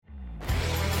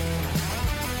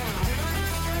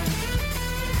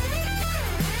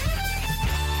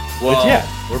Well, yeah,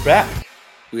 we're back.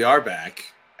 We are back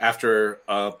after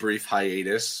a brief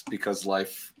hiatus because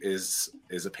life is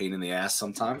a pain in the ass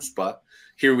sometimes. But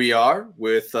here we are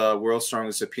with World's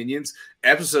Strongest Opinions,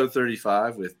 episode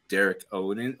 35 with Derek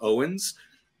Owens.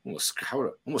 Almost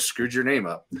screwed your name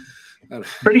up.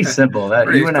 Pretty simple.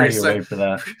 You and I are ready for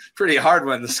that. Pretty hard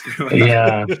one to screw up.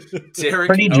 Yeah. Derek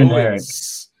pretty generic.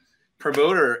 Owens,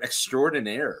 promoter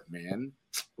extraordinaire, man.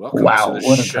 Welcome wow, to the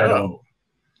what a show. title.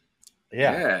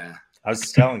 Yeah. I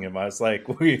was telling him, I was like,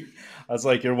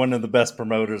 you're one of the best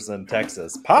promoters in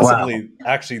Texas. Possibly,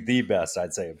 actually the best,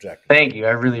 I'd say, objectively. Thank you.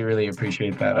 I really, really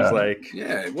appreciate that. I was like,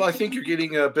 yeah, well, I think you're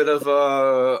getting a bit of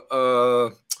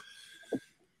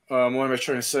what am I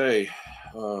trying to say?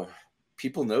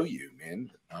 People know you, man.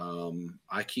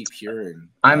 I keep hearing.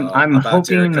 I'm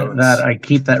hoping that I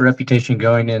keep that reputation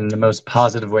going in the most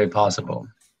positive way possible.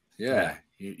 Yeah,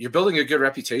 you're building a good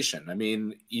reputation. I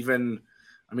mean, even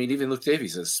Luke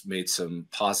Davies has made some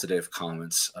positive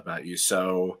comments about you,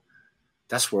 so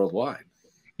that's worldwide.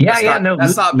 Yeah,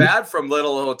 that's not bad from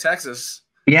little old Texas.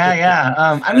 Yeah.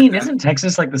 I mean, isn't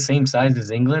Texas like the same size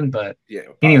as England? But yeah.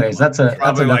 Anyways, that's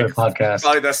another podcast.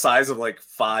 Probably the size of like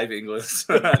 5 Englands.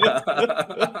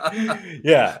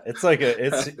 Yeah,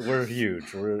 we're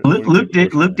huge.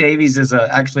 Luke Davies is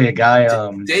actually a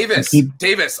guy.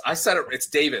 Davis. I said it. It's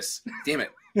Davis. Damn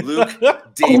it. Luke Oh,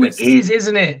 Davis. it is,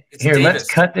 isn't it? It's Here, Davis.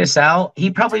 Let's cut this out. He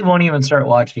probably won't even start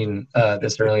watching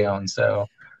this early on. So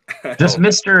just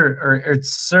Mr. or it's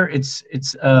Sir. It's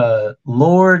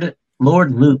Lord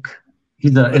Luke.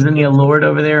 Isn't he a lord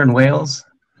over there in Wales?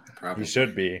 Probably. He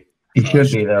should be. He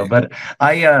should be though. But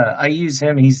I use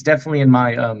him. He's definitely in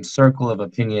my circle of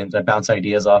opinions. I bounce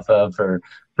ideas off of for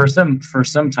some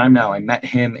time now. I met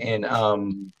him in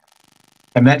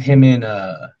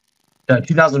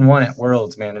 2001 at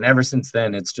Worlds, man, and ever since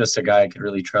then, it's just a guy I could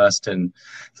really trust. And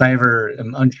if I ever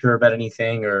am unsure about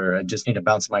anything or I just need to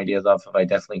bounce some ideas off of, I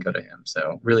definitely go to him.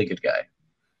 So really good guy.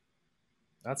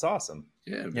 That's awesome.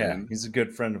 Yeah, man. Yeah, he's a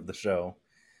good friend of the show.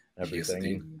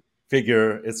 Everything.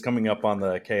 Figure it's coming up on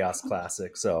the Chaos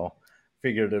Classic, so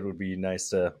figured it would be nice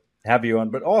to have you on,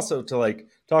 but also to like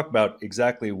talk about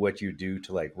exactly what you do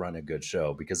to like run a good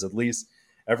show, because at least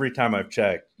every time I've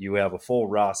checked, you have a full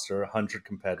roster, 100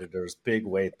 competitors, big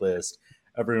wait list.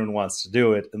 Everyone wants to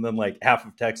do it, and then like half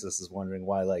of Texas is wondering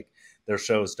why like their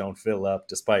shows don't fill up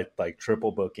despite like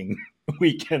triple booking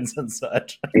weekends and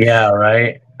such. Yeah,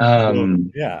 right.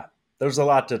 Yeah, there's a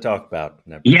lot to talk about.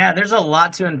 Yeah, there's a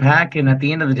lot to unpack, and at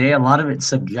the end of the day, a lot of it's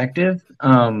subjective.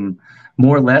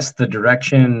 More or less, the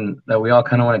direction that we all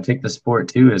kind of want to take the sport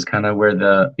to is kind of where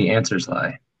the answers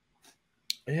lie.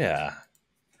 Yeah,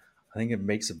 I think it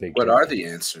makes a big. What are the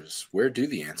answers? Where do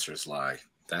the answers lie?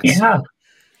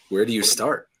 Where do you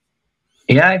start?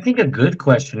 Yeah, I think a good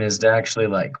question is to actually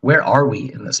like, where are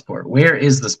we in the sport? Where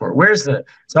is the sport?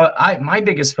 My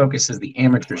biggest focus is the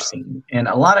amateur scene. And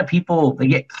a lot of people, they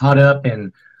get caught up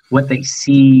in what they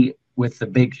see with the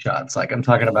big shots. Like I'm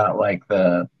talking about like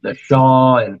the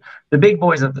Shaw and the big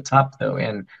boys at the top though.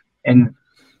 And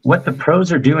what the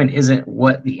pros are doing isn't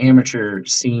what the amateur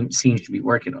scene seems to be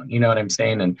working on. You know what I'm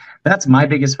saying? And that's my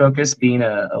biggest focus, being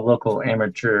a local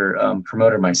amateur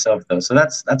promoter myself though. So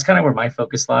that's kind of where my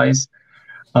focus lies.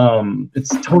 It's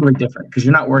totally different because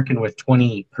you're not working with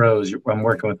 20 pros. I'm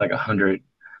working with like 100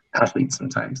 athletes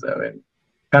sometimes though, and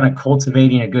kind of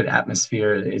cultivating a good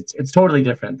atmosphere. It's totally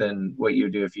different than what you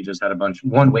do if you just had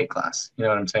one weight class. You know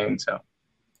what I'm saying? So,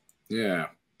 yeah.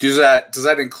 Does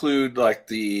that include like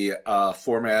the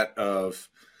format of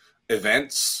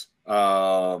events?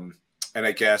 And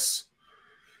I guess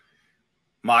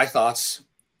my thoughts,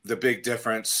 the big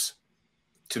difference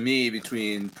to me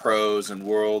between pros and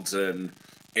worlds and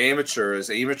amateur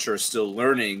is still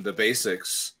learning the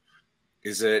basics.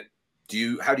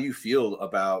 How do you feel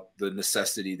about the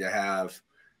necessity to have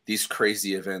these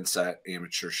crazy events at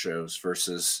amateur shows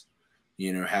versus,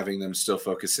 having them still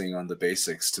focusing on the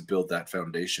basics to build that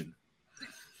foundation?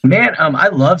 Man, I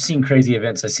love seeing crazy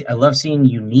events. I love seeing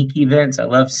unique events. I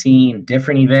love seeing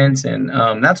different events, and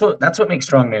that's what makes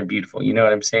strongman beautiful. You know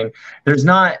what I'm saying? There's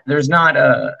not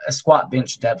a squat,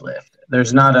 bench, deadlift.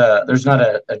 There's not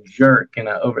a jerk and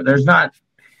there's not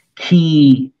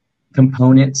key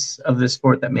components of the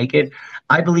sport that make it.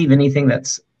 I believe anything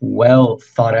that's well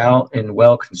thought out and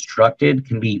well constructed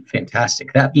can be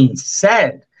fantastic. That being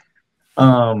said,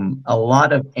 a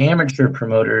lot of amateur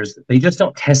promoters, they just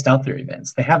don't test out their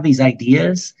events. They have these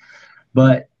ideas,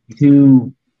 but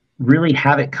to really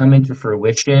have it come into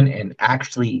fruition and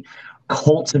actually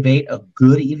cultivate a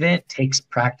good event takes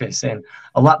practice and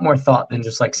a lot more thought than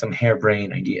just like some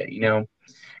harebrained idea,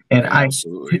 And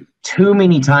Absolutely. too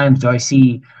many times do I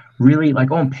see really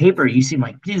like on paper, you seem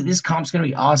like, dude, this comp's going to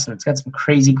be awesome. It's got some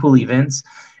crazy cool events.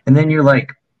 And then you're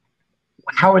like,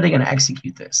 how are they going to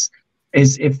execute this? I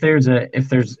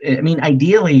mean,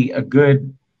 ideally a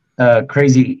good,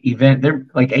 crazy event, they're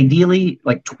like ideally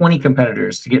like 20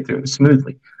 competitors to get through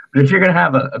smoothly. But if you're going to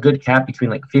have a good cap between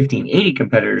like 50 and 80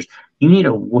 competitors, you need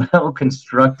a well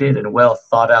constructed and well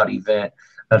thought out event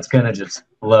that's going to just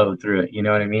flow through it. You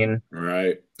know what I mean?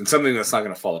 Right. And something that's not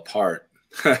going to fall apart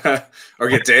or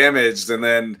get damaged. And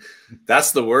then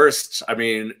that's the worst. I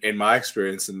mean, in my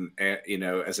experience, and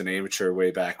as an amateur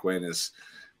way back when, is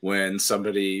when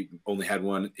somebody only had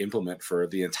one implement for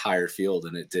the entire field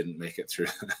and it didn't make it through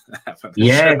the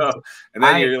show. And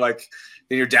then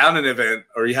you're down an event,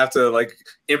 or you have to like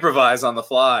improvise on the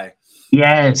fly.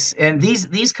 Yes. And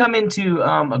these come into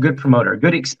a good promoter. A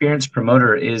good experienced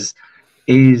promoter is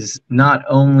not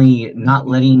only not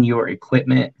letting your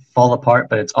equipment fall apart,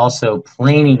 but it's also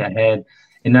planning ahead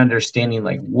and understanding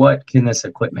like what can this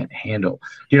equipment handle.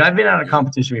 Dude, I've been at a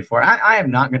competition before. I am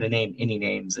not going to name any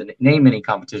names and name any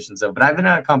competitions though, but I've been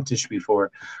at a competition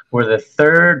before where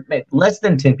less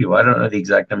than 10 people, I don't know the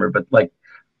exact number, but like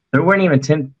there weren't even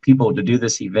 10 people to do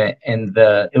this event, and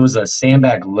it was a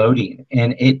sandbag loading,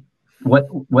 and what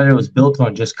it was built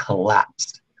on just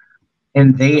collapsed,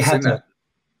 and they had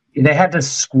to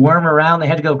squirm around. They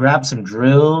had to go grab some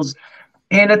drills.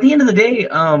 And at the end of the day,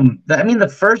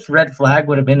 the first red flag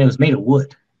would have been it was made of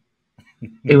wood.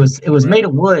 It was made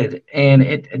of wood, and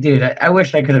I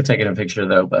wish I could have taken a picture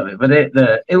though of it. But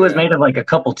it was made of like a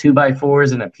couple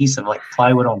 2x4s and a piece of like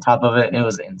plywood on top of it, and it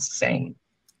was insane.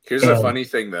 Here's the funny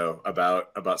thing though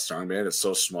about strongman. It's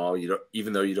so small.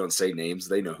 Even though you don't say names,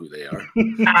 they know who they are.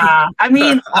 I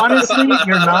mean, honestly,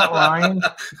 you're not lying.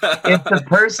 If the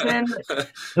person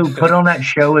who put on that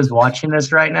show is watching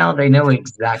this right now, they know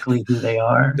exactly who they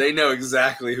are. They know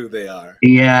exactly who they are.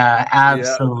 Yeah,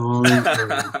 absolutely.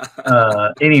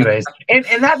 Anyways, and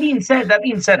that being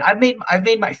said, I've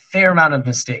made my fair amount of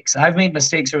mistakes. I've made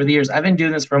mistakes over the years. I've been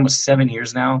doing this for almost 7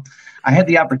 years now. I had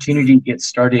the opportunity to get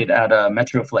started at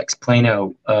Metroflex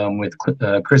Plano with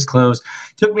Chris Close.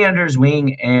 Took me under his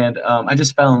wing, and I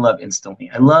just fell in love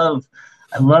instantly. I love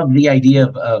the idea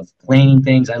of planning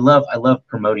things. I love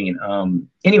promoting.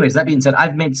 Anyways, that being said,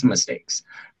 I've made some mistakes,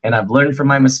 and I've learned from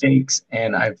my mistakes,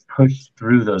 and I've pushed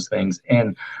through those things.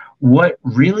 And what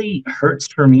really hurts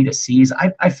for me to see is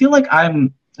I feel like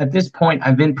at this point,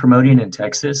 I've been promoting in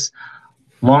Texas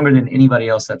longer than anybody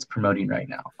else that's promoting right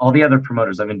now. All the other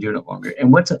promoters, I've been doing it longer.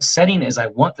 And what's upsetting is I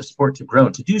want the sport to grow.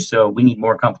 And to do so, we need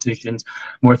more competitions,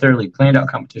 more thoroughly planned out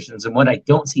competitions. And what I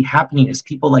don't see happening is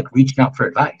people like reaching out for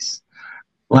advice.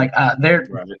 Like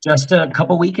just a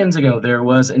couple weekends ago, there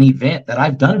was an event that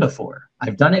I've done before.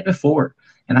 I've done it before.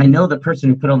 And I know the person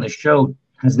who put on this show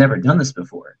has never done this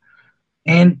before.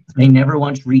 And they never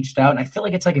once reached out. And I feel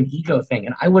like it's like an ego thing.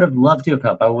 And I would have loved to have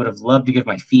helped. I would have loved to give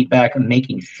my feedback on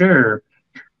making sure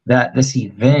that this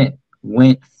event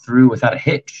went through without a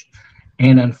hitch.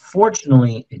 And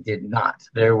unfortunately, it did not.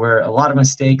 There were a lot of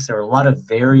mistakes. There were a lot of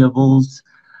variables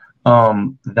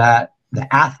that the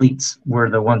athletes were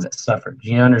the ones that suffered.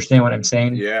 Do you understand what I'm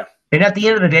saying? Yeah. And at the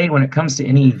end of the day, when it comes to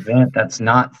any event that's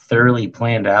not thoroughly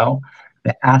planned out,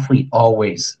 the athlete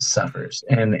always suffers.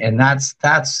 And that's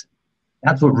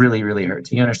what really, really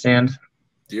hurts. You understand?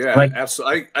 Yeah,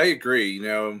 absolutely. I agree.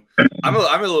 I'm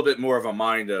a little bit more of a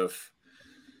mind of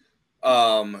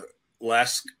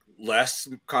less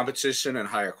competition and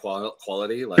higher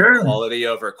quality, like quality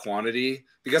over quantity,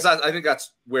 because I think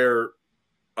that's where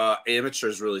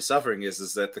amateurs really suffering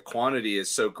is that the quantity is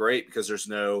so great because there's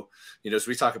no, as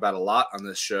we talk about a lot on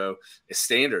this show, is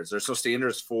standards. There's no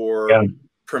standards for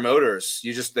promoters.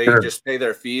 They just pay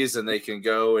their fees and they can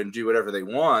go and do whatever they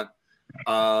want.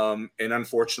 And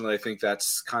unfortunately, I think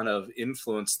that's kind of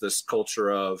influenced this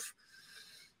culture of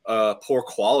poor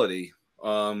quality.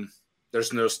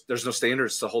 There's no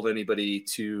standards to hold anybody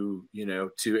to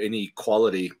any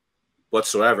quality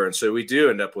whatsoever. And so we do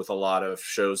end up with a lot of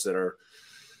shows that are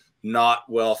not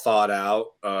well thought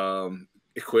out,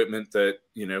 equipment that,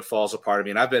 falls apart. I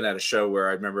mean, I've been at a show where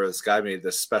I remember this guy made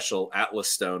this special Atlas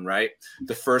stone, right?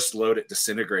 The first load it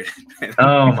disintegrated.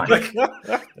 Oh my God.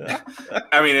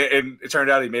 I mean, it turned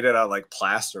out he made it out of like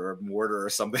plaster or mortar or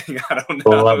something. I don't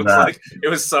know. It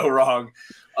was so wrong.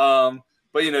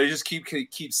 But you just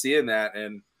keep seeing that.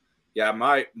 And yeah,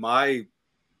 my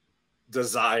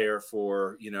desire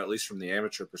for, at least from the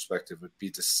amateur perspective, would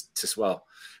be to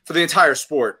for the entire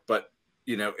sport, but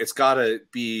it's got to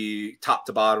be top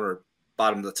to bottom or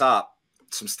bottom to top,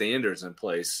 some standards in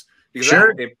place, because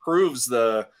that improves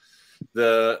the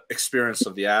the experience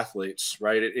of the athletes,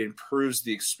 right? It improves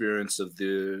the experience of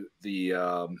the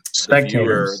viewer,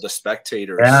 the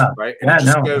spectators, right?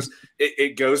 And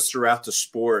it goes throughout the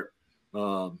sport.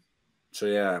 So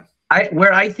yeah.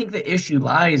 Where I think the issue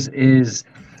lies is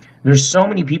there's so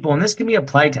many people, and this can be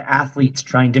applied to athletes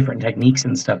trying different techniques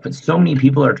and stuff, but so many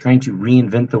people are trying to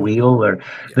reinvent the wheel, or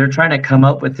they're trying to come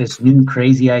up with this new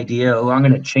crazy idea. Oh, I'm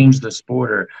going to change the sport,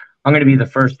 or I'm going to be the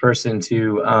first person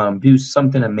to do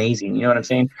something amazing. You know what I'm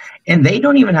saying? And they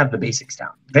don't even have the basics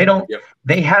down.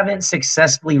 They haven't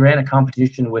successfully ran a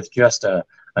competition with just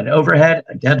an overhead,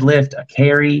 a deadlift, a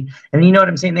carry. And you know what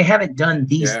I'm saying? They haven't done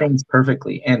these things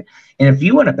perfectly. And if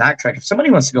you want to backtrack, if somebody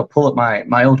wants to go pull up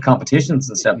my old competitions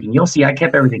and stuff, and you'll see I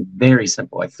kept everything very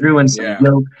simple. I threw in some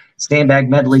yoke, sandbag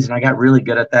medleys, and I got really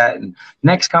good at that. And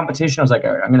next competition, I was like,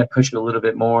 all right, I'm going to push it a little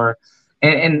bit more.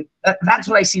 And that's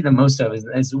what I see the most of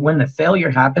is when the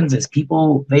failure happens is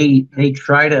people, they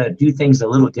try to do things a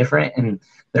little different, and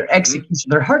their execution,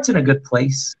 their heart's in a good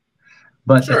place.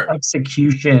 But the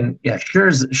execution,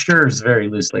 sure's very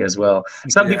loosely as well.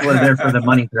 Some people are there for the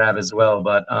money grab as well,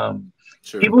 but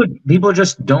people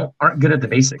just aren't good at the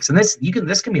basics. And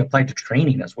this can be applied to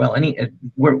training as well.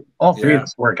 Where all three of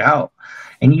us work out,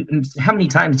 and how many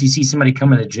times do you see somebody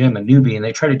come in the gym, a newbie, and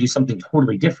they try to do something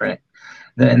totally different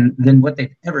than what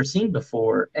they've ever seen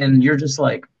before, and you're just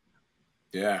like,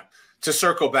 To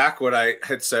circle back what I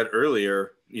had said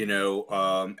earlier,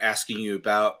 asking you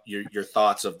about your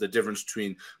thoughts of the difference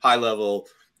between high level,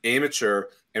 amateur.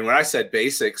 And when I said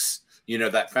basics,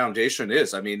 that foundation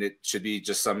it should be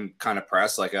just some kind of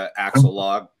press, like a axle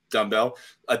log dumbbell,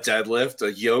 a deadlift,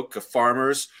 a yoke, a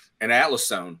farmer's, an Atlas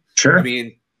zone. Sure.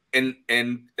 And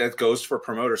it goes for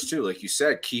promoters too. Like you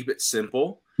said, keep it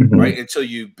simple, right? Until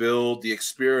you build the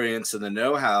experience and the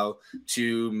know-how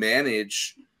to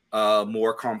manage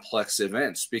more complex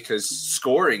events, because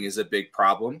scoring is a big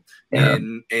problem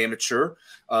in amateur.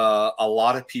 A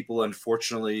lot of people,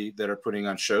 unfortunately, that are putting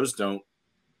on shows don't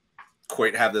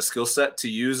quite have the skill set to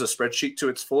use a spreadsheet to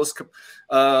its fullest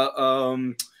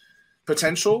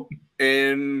potential.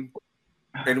 And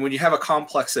when you have a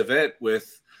complex event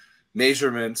with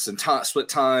measurements and split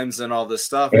times and all this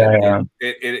stuff,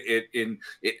 it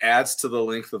adds to the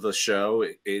length of the show.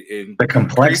 It the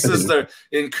complexity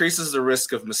increases the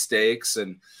risk of mistakes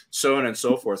and so on and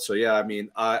so forth. So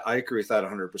I agree with that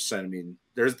 100%.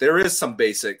 There is some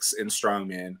basics in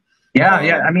strongman.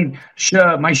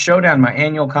 My showdown, my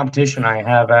annual competition I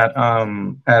have at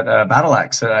Battle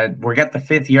Axe. We're at the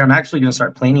 5th year. I'm actually going to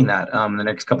start planning that in the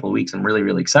next couple of weeks. I'm really,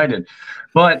 really excited.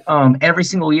 But every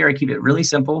single year I keep it really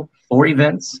simple. 4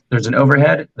 events. There's an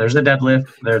overhead, there's a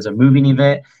deadlift, there's a moving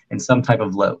event, and some type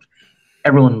of load.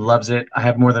 Everyone loves it. I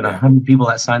have more than 100 people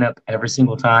that sign up every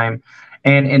single time,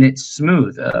 and it's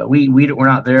smooth. We're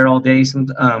not there all day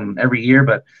every year,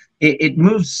 but it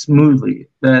moves smoothly.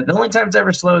 The only time it's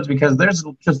ever slow is because there's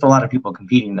just a lot of people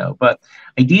competing, though. But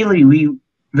ideally,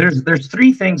 there's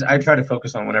 3 things I try to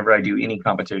focus on whenever I do any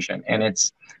competition, and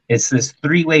it's this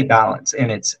 3-way balance.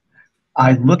 And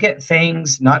I look at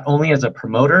things not only as a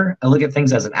promoter, I look at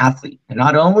things as an athlete, and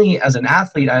not only as an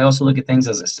athlete, I also look at things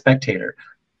as a spectator.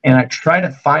 And I try to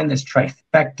find this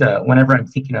trifecta whenever I'm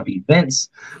thinking of events,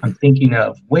 I'm thinking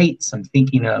of weights, I'm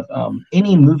thinking of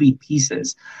any moving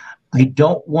pieces. I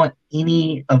don't want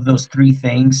any of those 3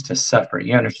 things to suffer.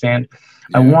 You understand?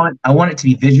 I want it to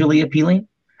be visually appealing.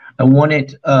 I want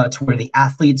it to where the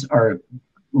athletes are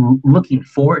looking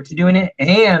forward to doing it,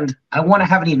 and I want to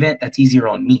have an event that's easier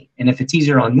on me. And if it's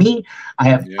easier on me,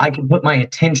 I can put my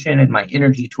attention and my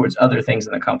energy towards other things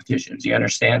in the competitions. You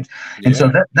understand? And so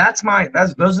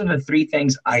those are the 3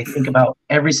 things I think about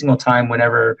every single time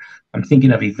whenever I'm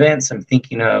thinking of events. I'm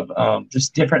thinking of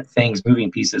just different things,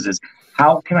 moving pieces. Is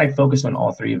how can I focus on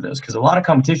all 3 of those? Because a lot of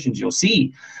competitions you'll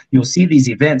see these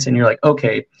events and you're like,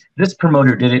 okay, this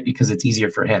promoter did it because it's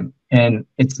easier for him, and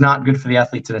it's not good for the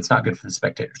athletes and it's not good for the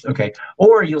spectators. Okay.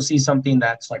 Or you'll see something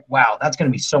that's like, wow, that's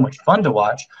going to be so much fun to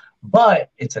watch,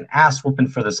 but it's an ass whooping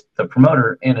for the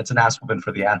promoter and it's an ass whooping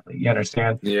for the athlete. You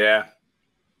understand? Yeah.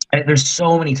 And there's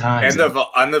so many times.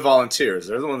 And the volunteers,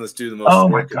 they're the ones that do the most. Oh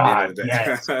my God.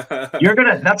 Yes.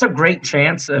 That's a great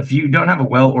chance if you don't have a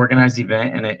well-organized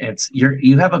event, and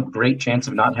you have a great chance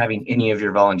of not having any of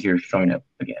your volunteers showing up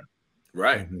again.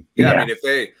 Right. Yeah.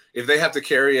 If they have to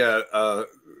carry a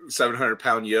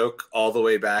 700-pound yoke all the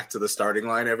way back to the starting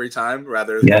line every time,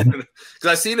 rather than, because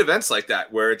I've seen events like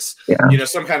that where it's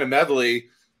some kind of medley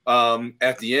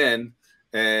at the end,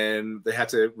 and they have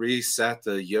to reset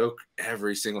the yoke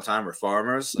every single time, or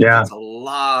farmers. It's a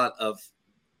lot of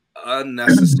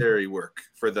unnecessary work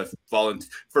for the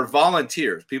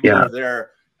volunteers. People are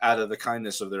there out of the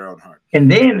kindness of their own heart.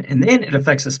 And then it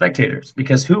affects the spectators,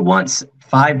 because who wants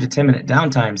 5 to 10 minute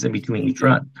downtimes in between each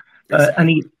run?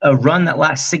 Exactly. A run that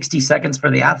lasts 60 seconds for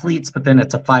the athletes, but then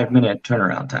it's a 5-minute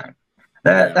turnaround time.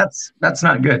 That's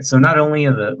not good. So not only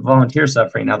are the volunteers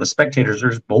suffering, now the spectators are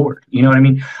just bored. You know what I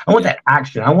mean? I want that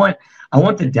action. I want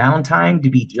the downtime to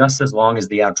be just as long as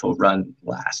the actual run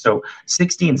lasts. So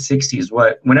 60 and 60 is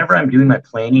what, whenever I'm doing my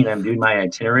planning, I'm doing my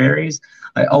itineraries,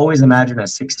 I always imagine a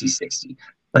 60-60.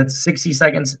 Let's 60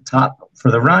 seconds top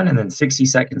for the run and then 60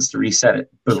 seconds to reset it.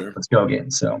 Boom, sure. Let's go again.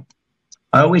 So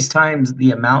I always times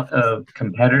the amount of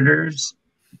competitors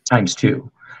times 2.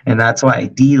 And that's why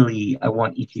ideally I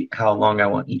want how long I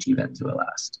want each event to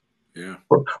last. Yeah.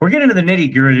 We're getting into the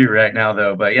nitty gritty right now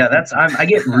though, but yeah, I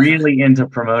get really into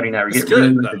promoting. I get really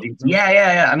into detail.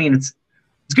 Yeah. I mean, it's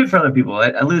good for other people.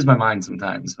 I lose my mind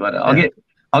sometimes, but I'll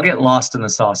get lost in the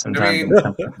sauce sometimes.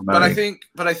 I mean,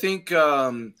 but I think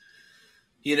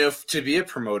you know, to be a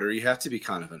promoter, you have to be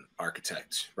kind of an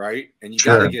architect, right? And you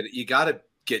gotta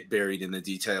get buried in the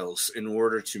details in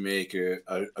order to make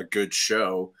a good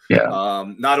show. Yeah.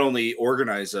 Not only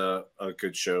organize a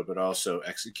good show, but also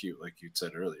execute, like you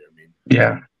said earlier. I mean,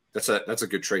 yeah, that's a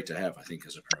good trait to have, I think,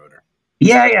 as a promoter.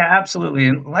 Yeah, absolutely.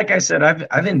 And like I said,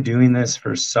 I've been doing this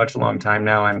for such a long time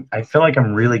now. I feel like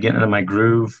I'm really getting into my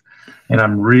groove, and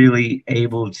I'm really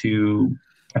able to.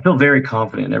 I feel very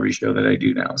confident in every show that I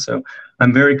do now. So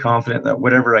I'm very confident that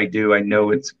whatever I do, I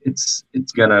know it's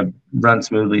gonna run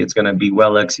smoothly. It's gonna be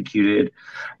well executed.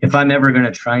 If I'm ever gonna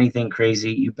try anything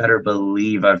crazy, you better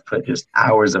believe I've put just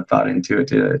hours of thought into it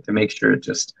to make sure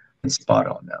it's spot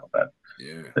on now. But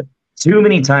too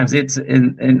many times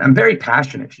and I'm very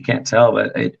passionate, if you can't tell,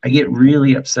 but I get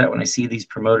really upset when I see these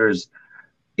promoters.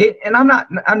 And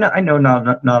I know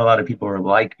not a lot of people are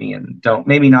like me and don't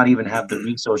maybe not even have the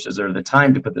resources or the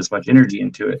time to put this much energy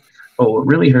into it. But what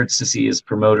really hurts to see is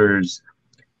promoters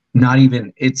not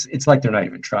even, it's like they're not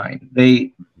even trying.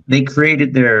 They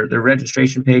created their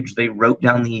registration page, they wrote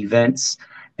down the events,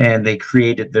 and they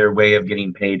created their way of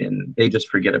getting paid, and they just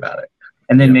forget about it.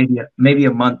 And then maybe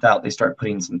a month out, they start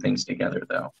putting some things together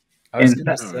though. I was going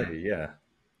to say,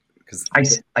 because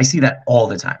I see that all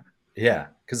the time. Yeah,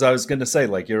 because I was going to say,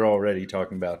 like, you're already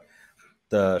talking about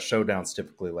the showdowns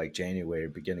typically like January,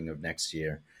 beginning of next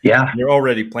year. Yeah. You're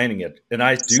already planning it. And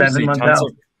I do see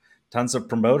tons of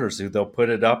promoters who they'll put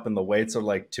it up and the weights are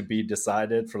like to be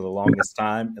decided for the longest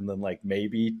time. And then like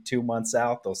maybe 2 months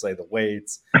out, they'll say the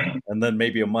weights. And then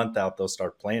maybe a month out, they'll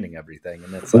start planning everything.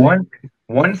 And it's like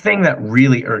one thing that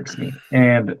really irks me,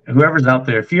 and whoever's out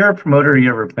there, if you're a promoter, you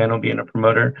ever plan on being a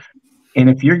promoter, and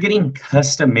if you're getting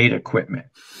custom made equipment,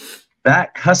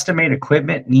 that custom-made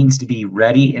equipment needs to be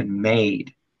ready and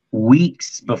made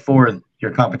weeks before your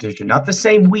competition, not the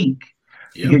same week.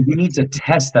 Yep. You need to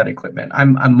test that equipment.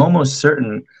 I'm almost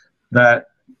certain that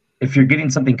if you're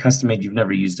getting something custom-made, you've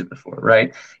never used it before,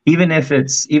 right? Even if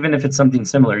it's something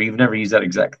similar, you've never used that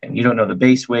exact thing. You don't know the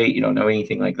base weight. You don't know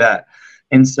anything like that.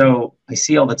 And so I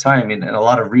see all the time in a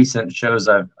lot of recent shows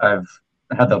I've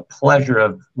had the pleasure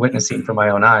of witnessing from my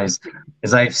own eyes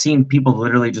is I've seen people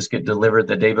literally just get delivered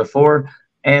the day before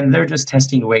and they're just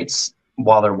testing weights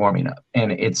while they're warming up.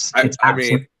 And I've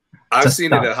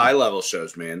seen it at high level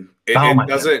shows, man.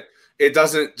 It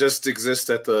doesn't just exist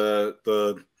at the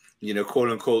quote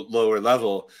unquote lower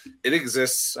level. It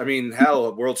exists. I mean,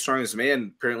 hell, World's Strongest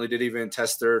Man apparently didn't even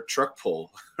test their truck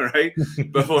pull, right?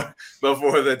 before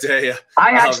the day.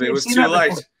 It was too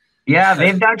light. Yeah,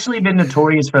 they've actually been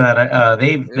notorious for that.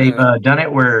 They've done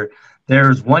it where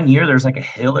there's one year there's like a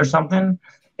hill or something,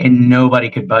 and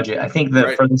nobody could budge it. I think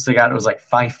the furthest they got was like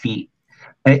 5 feet.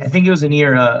 I think it was a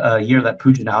year that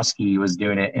Pujanowski was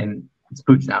doing it, and it's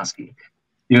Pujanowski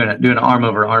doing an arm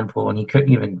over arm pull, and he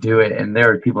couldn't even do it. And there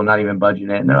were people not even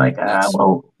budging it, and they're like,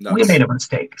 we made a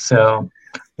mistake. So,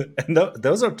 and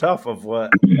those are tough. Of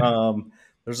what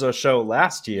there's a show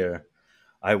last year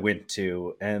I went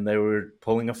to, and they were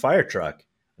pulling a fire truck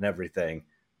and everything.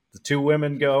 The 2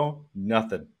 women go,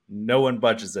 nothing. No one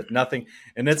budges it, nothing.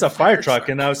 And it's a fire truck.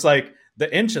 And I was like,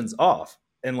 the engine's off.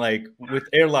 And like with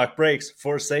airlock brakes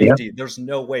for safety, there's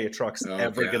no way a truck's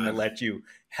ever going to let you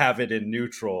have it in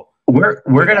neutral. We're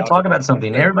going to talk about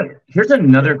something. Everybody, here's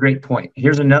another great point.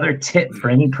 Here's another tip for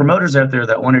any promoters out there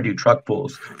that want to do truck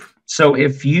pulls. So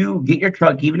if you get your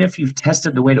truck, even if you've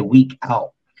tested the weight a week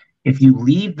out, if you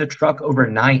leave the truck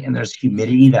overnight and there's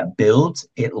humidity that builds,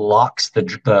 it locks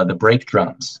the brake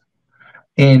drums.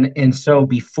 And so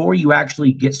before you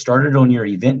actually get started on your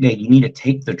event day, you need to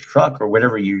take the truck or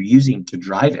whatever you're using to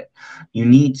drive it. You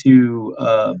need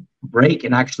to brake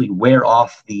and actually wear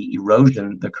off the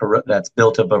erosion that's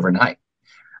built up overnight.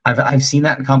 I've seen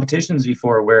that in competitions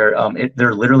before where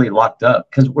they're literally locked up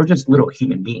because we're just little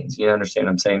human beings. You understand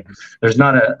what I'm saying? There's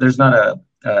not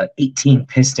a 18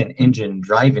 piston engine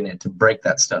driving it to break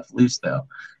that stuff loose though.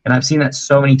 And I've seen that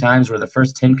so many times where the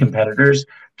first 10 competitors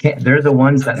they're the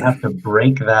ones that have to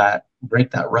break that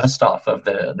rust off of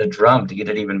the drum to get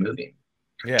it even moving.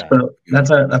 Yeah. So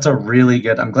that's a really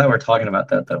good. I'm glad we're talking about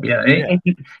that though. But yeah.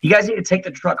 You guys need to take the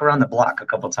truck around the block a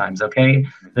couple times, okay?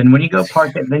 Then when you go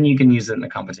park it, then you can use it in the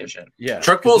competition. Yeah,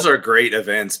 truck pulls are great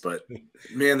events, but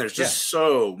man, there's just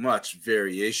so much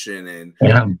variation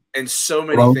and so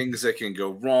many things that can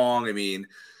go wrong. I mean,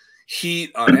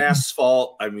 heat on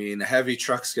asphalt. I mean, a heavy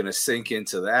truck's going to sink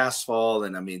into the asphalt,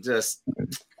 and I mean, just.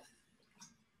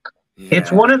 Yeah.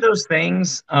 It's one of those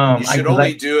things. You should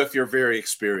only do if you're very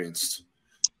experienced.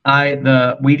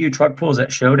 We do truck pulls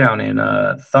at Showdown in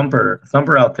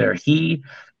Thumper out there. He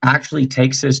actually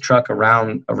takes his truck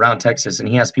around Texas, and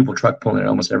he has people truck pulling it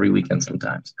almost every weekend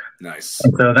sometimes. Nice.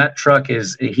 And so that truck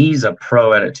he's a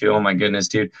pro at it too. Oh my goodness,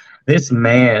 dude. This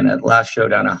man at last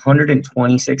Showdown,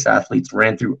 126 athletes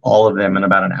ran through all of them in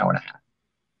about an hour and a half.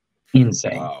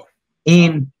 Insane. Wow.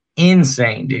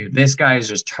 Insane, dude. This guy is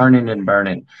just turning and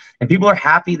burning. And people are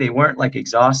happy they weren't like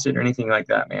exhausted or anything like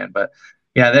that, man. But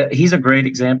yeah, he's a great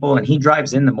example, and he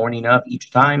drives in the morning of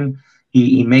each time.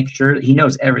 He makes sure he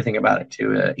knows everything about it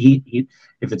too.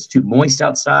 If it's too moist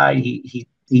outside, he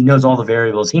knows all the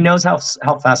variables. He knows how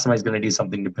fast somebody's going to do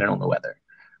something depending on the weather.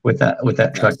 With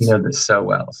that truck, he knows it so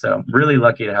well. So really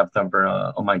lucky to have Thumper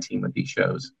on my team with these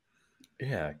shows.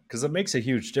 Yeah, because it makes a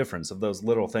huge difference of those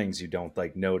little things you don't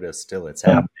like notice till it's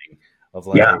happening. Of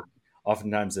like,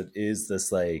 oftentimes it is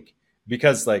this like.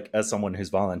 Because, like, as someone who's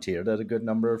volunteered at a good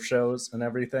number of shows and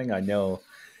everything, I know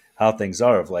how things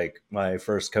are. Of like, my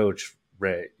first coach,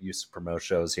 Ray, used to promote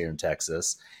shows here in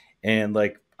Texas, and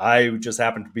like, I just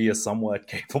happened to be a somewhat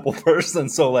capable person.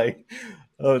 So, like,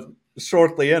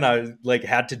 shortly in, I like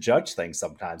had to judge things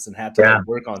sometimes and had to like,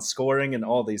 work on scoring and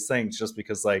all these things just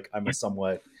because, like, I'm a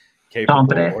somewhat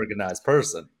capable, organized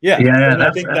person. And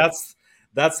I think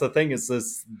that's the thing is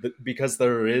this because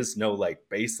there is no like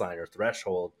baseline or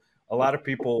threshold. A lot of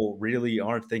people really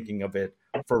aren't thinking of it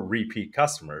for repeat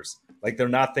customers. Like they're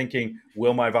not thinking,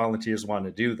 will my volunteers want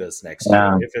to do this next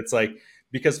year? If it's like,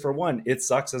 because for one, it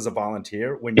sucks as a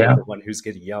volunteer when you're the one who's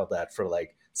getting yelled at for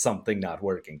like something not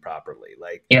working properly.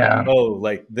 Like, oh,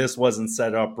 like this wasn't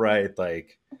set up right.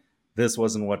 Like this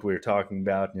wasn't what we were talking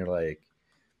about. And you're like,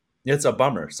 it's a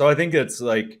bummer. So I think it's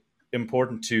like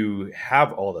important to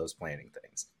have all those planning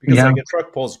things because like a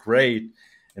truck pull's great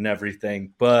and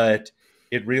everything, but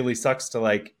it really sucks to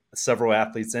like several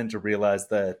athletes in to realize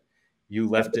that you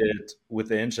left it with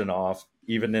the engine off,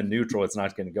 even in neutral, it's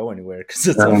not going to go anywhere because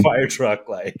it's a fire truck.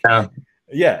 Like,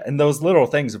 and those little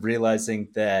things of realizing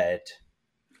that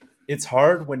it's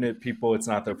hard when it's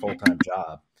not their full-time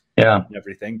job and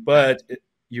everything, but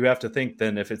you have to think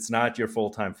then if it's not your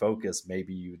full-time focus,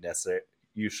 maybe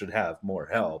you should have more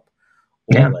help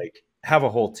or like have a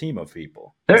whole team of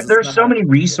people. There's so many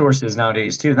resources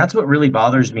nowadays too. And that's what really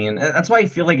bothers me. And that's why I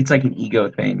feel like it's like an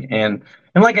ego thing. And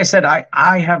like I said,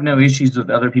 I have no issues with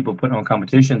other people putting on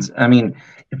competitions. I mean,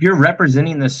 if you're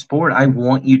representing this sport, I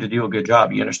want you to do a good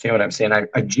job. You understand what I'm saying?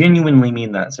 I genuinely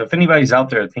mean that. So if anybody's out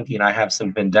there thinking I have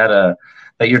some vendetta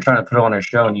that you're trying to put on a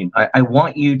show, and I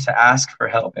want you to ask for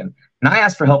help. And I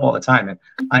ask for help all the time. And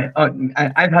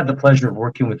I've had the pleasure of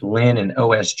working with Lynn and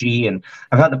OSG, and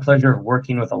I've had the pleasure of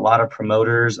working with a lot of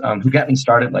promoters who got me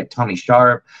started, like Tommy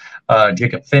Sharp,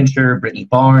 Jacob Fincher, Brittany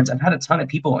Barnes. I've had a ton of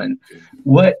people. And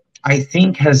what I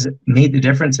think has made the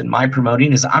difference in my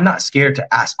promoting is I'm not scared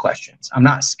to ask questions. I'm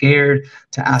not scared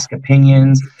to ask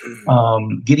opinions,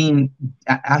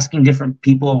 asking different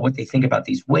people what they think about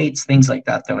these weights, things like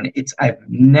that, though. And I've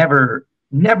never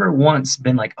once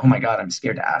been like, oh my God, I'm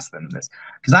scared to ask them this,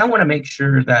 because I want to make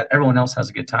sure that everyone else has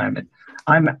a good time. And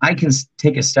I can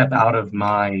take a step out of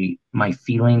my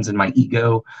feelings and my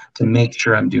ego to make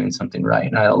sure I'm doing something right.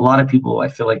 And a lot of people, I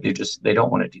feel like they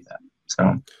don't want to do that.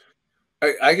 So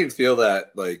I can feel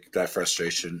that, like that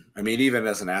frustration. I mean, even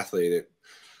as an athlete,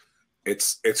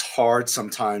 it's hard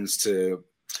sometimes to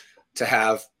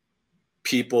have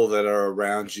people that are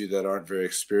around you that aren't very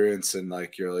experienced, and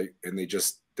like you're like, and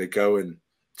they go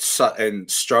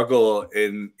and struggle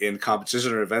in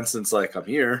competition or events. And it's like, I'm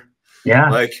here.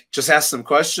 Like, just ask some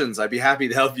questions. I'd be happy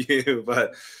to help you,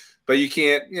 but you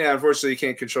can't, unfortunately you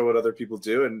can't control what other people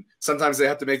do. And sometimes they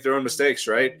have to make their own mistakes.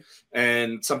 Right.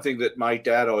 And something that my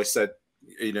dad always said,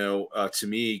 to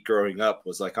me growing up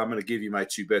was like, I'm going to give you my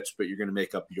 2 bits, but you're going to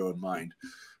make up your own mind.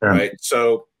 Right.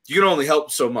 So you can only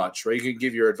help so much, right? You can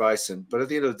give your advice, but at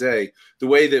the end of the day, the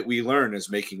way that we learn is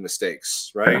making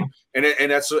mistakes, right? Yeah.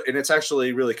 And it's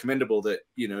actually really commendable that,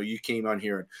 you know, you came on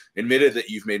here and admitted that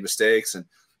you've made mistakes and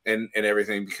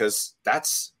everything, because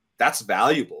that's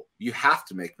valuable. You have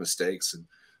to make mistakes, and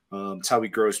it's how we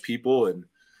grow as people. And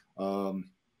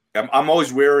I'm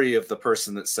always wary of the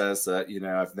person that says that, you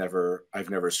know, I've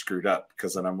never screwed up,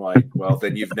 because then I'm like, well,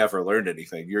 then you've never learned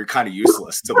anything. You're kind of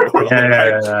useless to the world.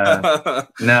 Yeah.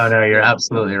 No, you're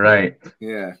absolutely right.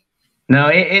 Yeah. No,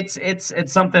 it's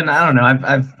something, I don't know.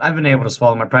 I've been able to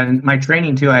swallow my pride. My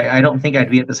training too. I don't think I'd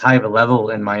be at this high of a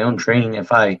level in my own training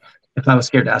if I was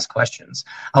scared to ask questions.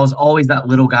 I was always that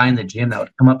little guy in the gym that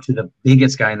would come up to the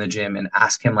biggest guy in the gym and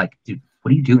ask him, like, dude,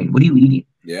 what are you doing? What are you eating?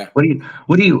 Yeah.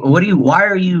 Why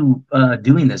are you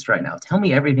doing this right now? Tell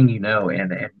me everything you know.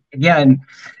 And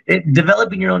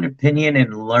developing your own opinion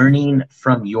and learning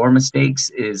from your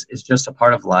mistakes is just a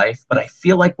part of life. But I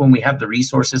feel like when we have the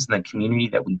resources and the community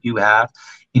that we do have,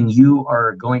 and you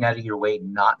are going out of your way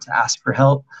not to ask for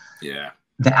help, yeah,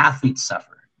 the athletes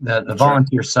suffer, the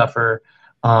volunteers suffer.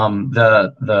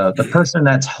 The person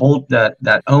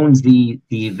that owns the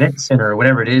event center or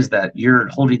whatever it is that you're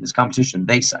holding this competition,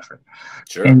 they suffer.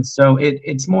 Sure. And so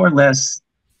it's more or less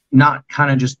not kind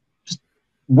of just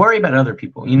worry about other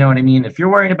people. You know what I mean? If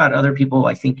you're worrying about other people,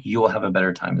 I think you'll have a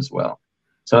better time as well.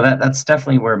 So that's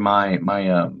definitely where my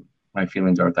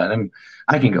feelings are with that. And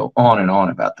I can go on and on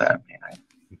about that, man.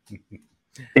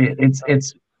 It's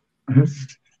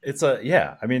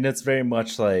I mean, it's very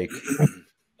much like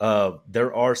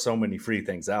there are so many free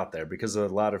things out there, because a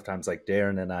lot of times, like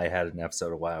Darren and I had an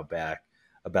episode a while back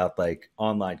about like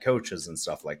online coaches and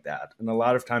stuff like that. And a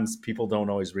lot of times people don't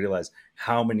always realize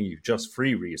how many just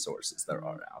free resources there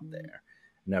are out there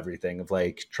and everything, of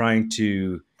like trying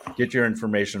to get your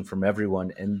information from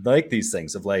everyone. And like these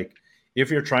things of like,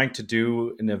 if you're trying to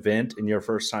do an event and you're a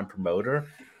first time promoter,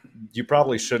 you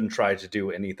probably shouldn't try to do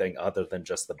anything other than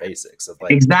just the basics of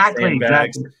like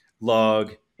sandbags,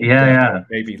 log. Yeah.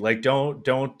 Maybe like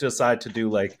don't decide to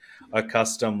do like a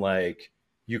custom like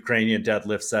Ukrainian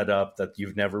deadlift setup that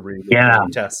you've never really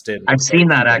tested. I've seen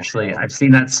that actually. I've seen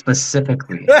that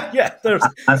specifically. Yeah, there's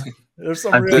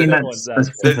some really good ones.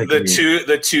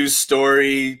 The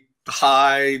 2-story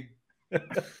high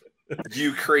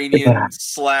Ukrainian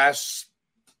 /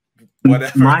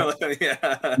 whatever.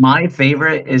 My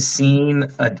favorite is seeing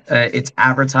it's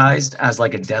advertised as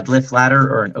like a deadlift ladder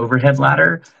or an overhead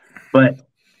ladder, but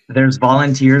there's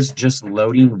volunteers just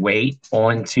loading weight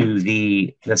onto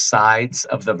the sides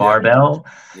of the barbell.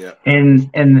 Yeah. And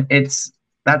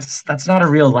that's not a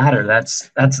real ladder.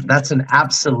 That's an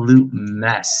absolute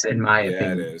mess in my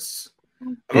opinion. Yeah, it is.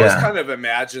 I've always kind of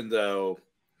imagined though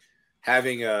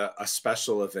having a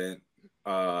special event.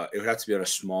 It would have to be on a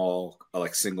small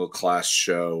like single class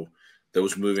show that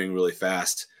was moving really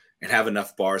fast and have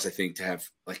enough bars, I think, to have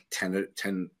like 10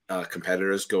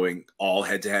 competitors going all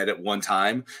head to head at one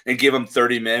time, and give them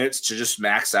 30 minutes to just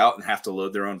max out and have to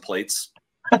load their own plates.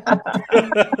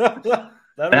 That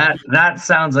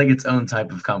sounds like its own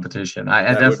type of competition.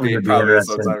 I definitely would be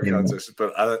interested.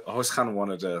 But I always kind of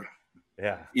wanted to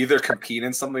either compete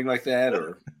in something like that,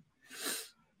 or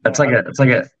it's like a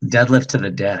deadlift to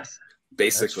the death.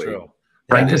 Basically.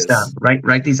 Write this down.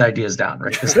 Write these ideas down.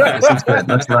 Write this down. This is good.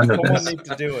 Let's run with this. Someone needs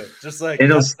to do it. Just like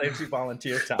it'll save you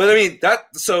volunteer time. But I mean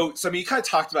so I mean, you kind of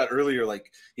talked about earlier, like,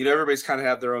 you know, everybody's kind of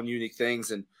have their own unique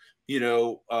things, and you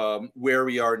know, where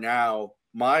we are now.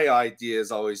 My idea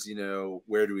is always, you know,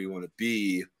 where do we want to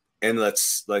be, and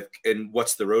what's the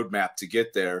roadmap to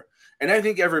get there. And I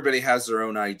think everybody has their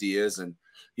own ideas, and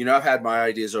you know, I've had my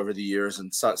ideas over the years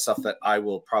and stuff that I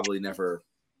will probably never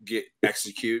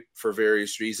execute for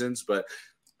various reasons, but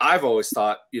I've always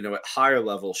thought, you know, at higher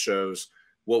level shows,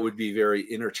 what would be very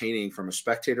entertaining from a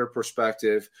spectator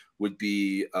perspective would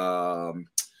be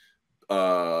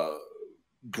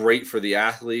great for the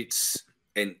athletes,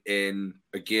 and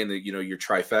again, you know, your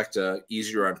trifecta,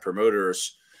 easier on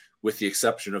promoters, with the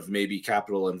exception of maybe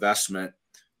capital investment,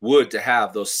 would to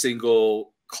have those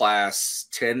single class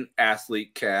 10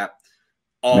 athlete cap,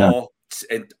 all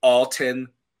 10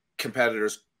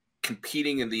 competitors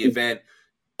competing in the event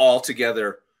all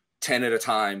together, 10 at a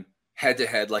time, head to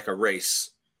head, like a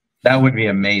race. That would be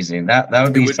amazing. That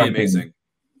would be something amazing.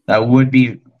 That would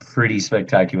be pretty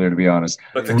spectacular, to be honest.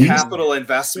 But the capital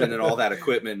investment and all that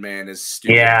equipment, man, is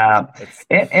stupid. Yeah,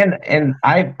 and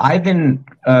I've been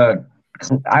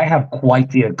I have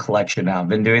quite the collection now. I've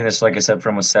been doing this, like I said, for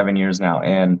almost 7 years now,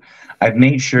 and I've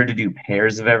made sure to do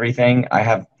pairs of everything. I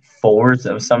have 4s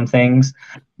of some things,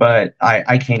 but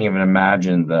I can't even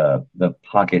imagine the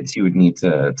pockets you would need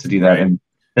to do that. Right. And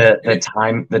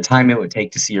the time it would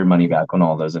take to see your money back on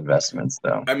all those investments,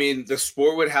 though. I mean, the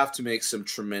sport would have to make some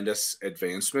tremendous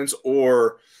advancements,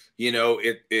 or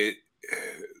the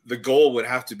goal would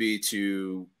have to be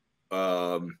to.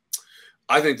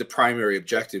 I think the primary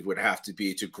objective would have to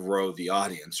be to grow the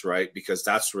audience, right? Because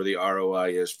that's where the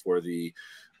ROI is for the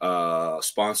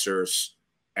sponsors,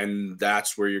 and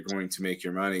that's where you're going to make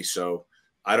your money. So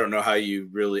I don't know how you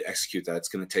really execute that. It's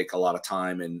going to take a lot of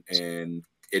time and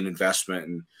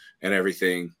investment and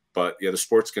everything. But yeah, the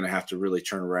sport's going to have to really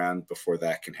turn around before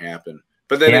that can happen.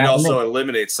 But then it also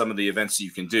eliminates some of the events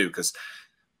you can do, because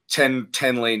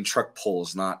 10-lane truck pull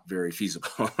is not very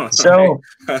feasible. So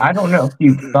I don't know if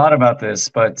you've thought about this,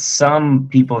 but some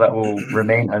people that will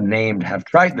remain unnamed have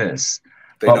tried this.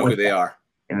 They know who they are.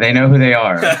 They know who they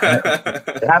are.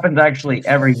 It happens actually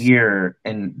every year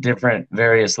in different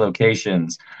various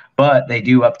locations, but they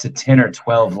do up to 10 or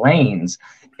 12 lanes.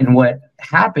 And what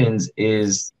happens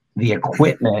is the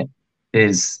equipment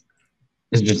is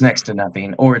just next to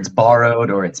nothing, or it's borrowed,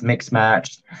 or it's mixed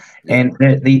matched. And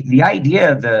the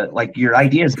idea, your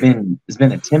idea has been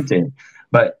attempted,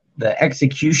 but the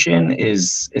execution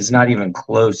is not even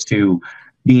close to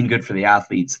being good for the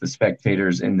athletes, the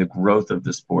spectators, and the growth of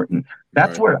the sport. And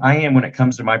that's where I am when it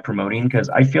comes to my promoting, because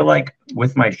I feel like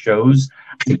with my shows,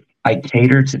 I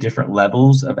cater to different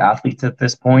levels of athletes at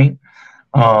this point.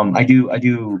 I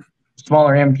do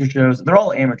smaller amateur shows. They're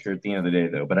all amateur at the end of the day,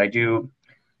 though, but I do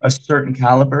a certain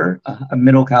caliber, a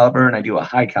middle caliber, and I do a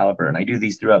high caliber, and I do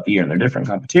these throughout the year, and they're different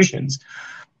competitions.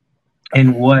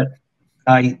 And what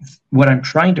I'm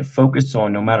trying to focus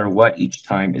on, no matter what, each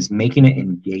time, is making it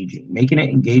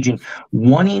engaging,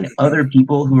 wanting other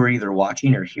people who are either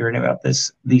watching or hearing about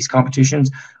these competitions,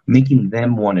 making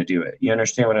them want to do it. You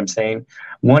understand what I'm saying?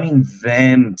 Wanting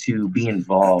them to be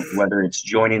involved, whether it's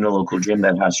joining a local gym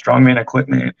that has strongman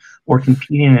equipment or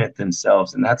competing in it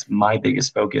themselves. And that's my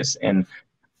biggest focus. And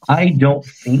I don't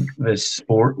think the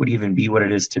sport would even be what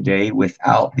it is today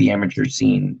without the amateur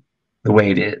scene the way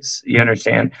it is. You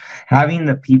understand? Having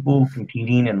the people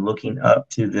competing and looking up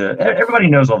to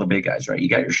everybody knows all the big guys, right? You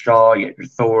got your Shaw, you got your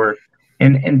Thor,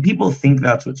 and people think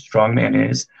that's what strongman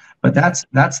is, but that's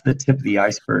the tip of the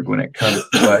iceberg when it comes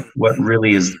to what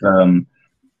really is the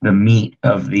meat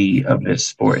of this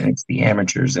sport, and it's the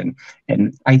amateurs. And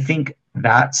I think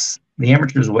that's the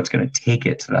amateurs are what's going to take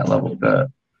it to that level,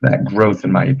 that growth,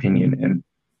 in my opinion. And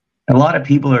a lot of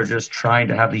people are just trying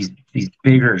to have these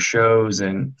bigger shows,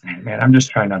 and man, I'm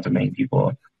just trying not to make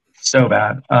people so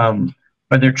bad.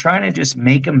 But they're trying to just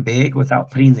make them big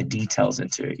without putting the details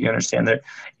into it. You understand that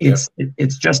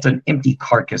it's just an empty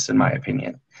carcass, in my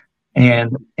opinion.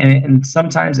 And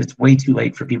sometimes it's way too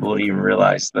late for people to even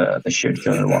realize the shit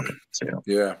show they're walking into.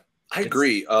 Yeah, I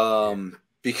agree.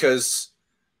 Because,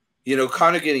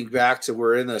 kind of getting back to,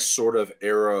 we're in this sort of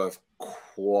era of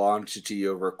quantity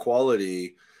over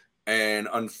quality. And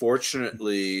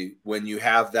unfortunately, when you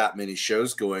have that many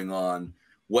shows going on,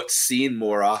 what's seen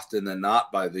more often than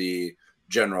not by the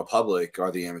general public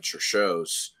are the amateur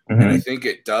shows. Mm-hmm. And I think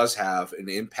it does have an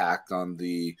impact on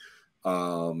the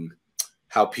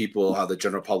how the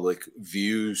general public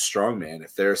views strongman.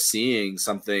 If they're seeing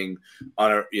something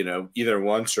on either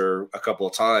once or a couple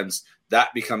of times,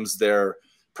 that becomes their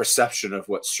perception of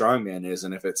what strongman is.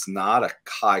 And if it's not a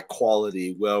high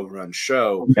quality, well-run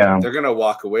show, they're going to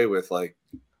walk away with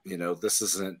this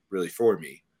isn't really for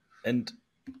me. And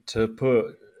to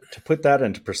put that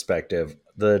into perspective,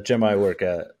 the gym I work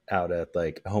out at,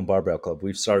 like Home Barbell Club,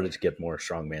 we've started to get more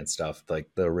strongman stuff. Like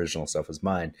the original stuff was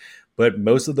mine, but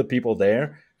most of the people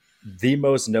there, the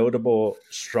most notable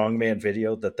strongman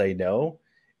video that they know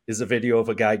is a video of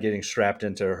a guy getting strapped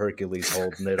into a Hercules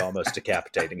hold and it almost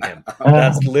decapitating him.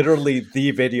 That's literally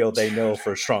the video they know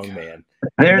for strongman.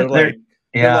 They're like,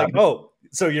 oh,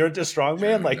 so you're into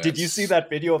strongman? Like, did you see that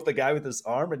video of the guy with his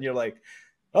arm? And you're like,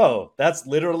 oh, that's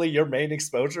literally your main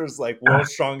exposure, is like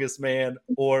world's strongest man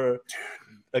or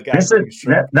a guy.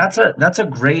 That's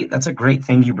a great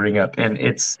thing you bring up. And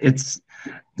it's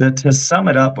to sum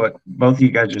it up, what both of you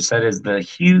guys just said is the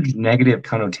huge negative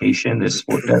connotation this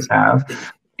sport does have.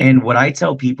 And what I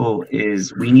tell people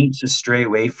is we need to stray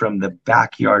away from the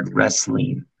backyard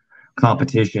wrestling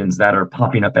competitions that are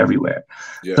popping up everywhere.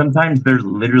 Yeah. Sometimes they're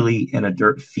literally in a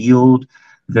dirt field.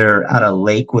 They're at a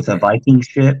lake with a Viking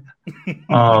ship.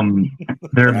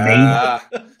 They're made.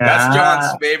 That's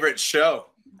John's favorite show.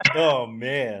 Oh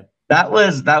man, that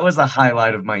was a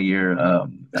highlight of my year.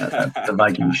 The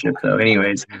Viking ship, though.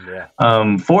 Anyways,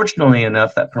 fortunately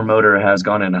enough, that promoter has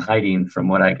gone into hiding, from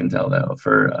what I can tell, though,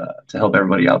 for to help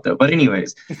everybody out, though. But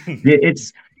anyways,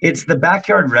 it's the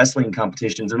backyard wrestling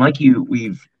competitions, and like you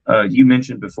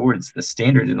mentioned before, it's the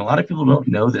standard, and a lot of people don't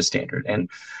know the standard, and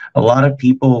a lot of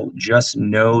people just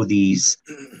know these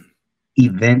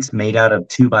events made out of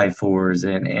 2x4s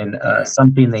and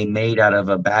something they made out of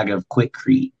a bag of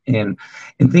Quickcrete and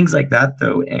things like that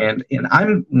though. And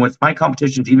I'm with my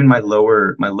competitions, even my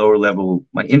lower level,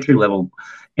 my entry level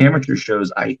amateur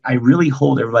shows, I really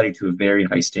hold everybody to a very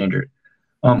high standard.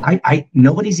 I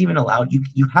nobody's even allowed,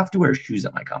 you have to wear shoes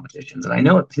at my competitions, and I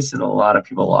know it pisses a lot of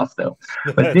people off though,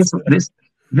 but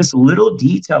this little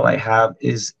detail I have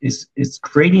is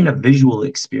creating a visual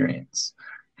experience.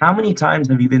 How many times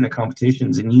have you been to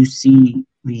competitions and you see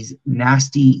these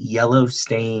nasty yellow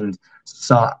stained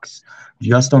socks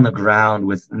just on the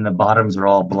ground and the bottoms are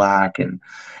all black, and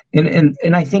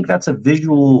I think that's a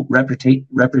visual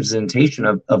representation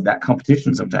of that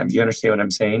competition sometimes. You understand what I'm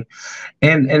saying?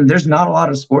 And there's not a lot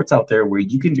of sports out there where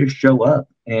you can just show up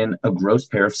in a gross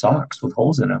pair of socks with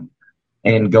holes in them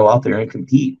and go out there and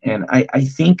compete. And I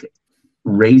think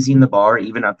raising the bar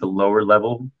even at the lower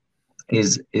level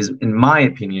is in my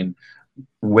opinion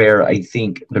where I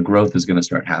think the growth is going to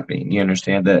start happening. You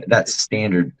understand that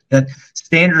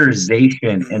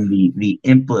standardization and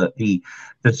the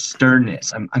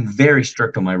sternness. I'm very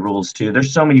strict on my rules too.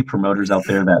 There's so many promoters out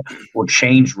there that will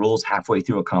change rules halfway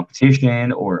through a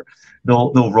competition, or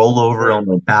they'll roll over on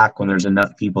the back when there's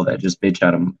enough people that just bitch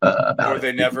at them about it.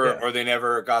 Or they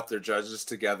never got their judges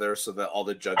together so that all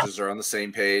the judges are on the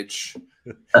same page.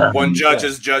 One judge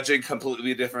is judging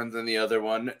completely different than the other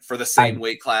one for the same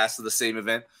weight class of the same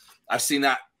event. I've seen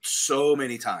that so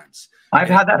many times. I've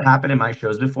had that happen in my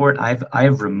shows before, and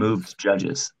I've removed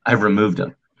judges. I've removed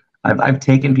them. I've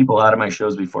taken people out of my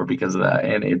shows before because of that,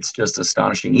 and it's just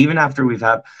astonishing. Even after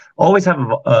always have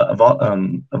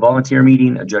a volunteer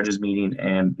meeting, a judges meeting,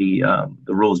 and the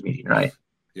rules meeting, right?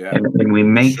 Yeah. And we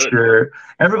make sure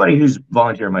everybody who's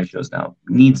volunteer in my shows now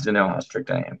needs to know how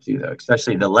strict I am too, though,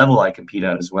 especially the level I compete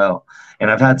at as well. And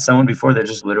I've had someone before that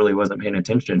just literally wasn't paying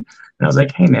attention. And I was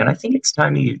like, hey, man, I think it's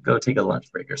time you go take a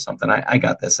lunch break or something. I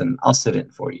got this, and I'll sit in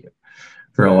for you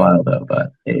for a while, though.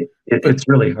 But it's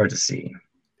really hard to see.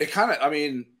 It kind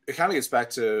of gets back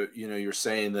to, you're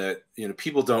saying that,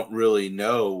 people don't really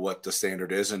know what the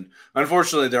standard is. And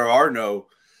unfortunately, there are no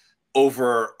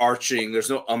overarching, there's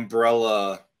no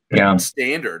umbrella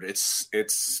standard.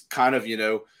 It's kind of,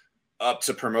 up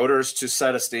to promoters to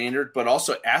set a standard, but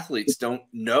also athletes don't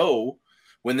know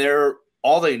when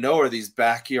all they know are these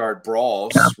backyard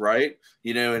brawls, right?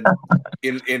 In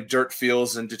dirt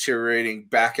fields and deteriorating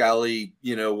back alley,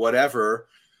 whatever.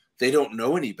 They don't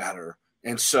know any better.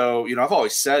 And so, I've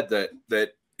always said that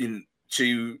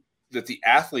the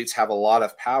athletes have a lot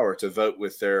of power to vote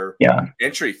with their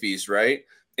entry fees, right?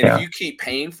 And if you keep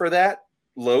paying for that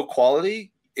low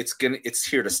quality, it's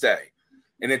here to stay.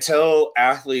 And until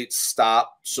athletes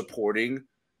stop supporting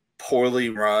poorly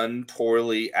run,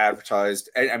 poorly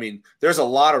advertised, there's a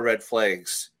lot of red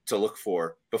flags to look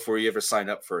for before you ever sign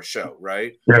up for a show,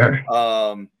 right? Sure.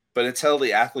 But until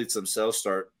the athletes themselves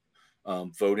start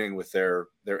voting with their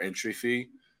entry fee,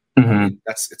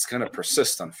 it's going to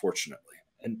persist, unfortunately.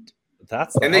 And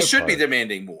they should be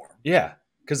demanding more. Yeah.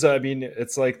 Because,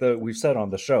 it's like we've said on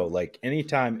the show, like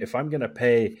anytime if I'm going to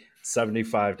pay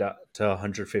 $75 to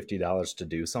 $150 to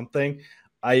do something,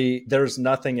 there's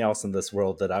nothing else in this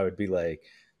world that I would be like,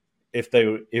 if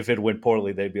it went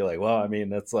poorly, they'd be like, well,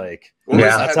 it's like,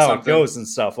 that's how it goes and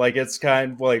stuff. Like, it's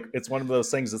kind of like, it's one of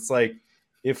those things. It's like,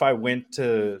 if I went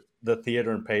to the theater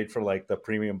and paid for like the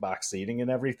premium box seating and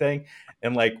everything,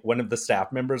 and like one of the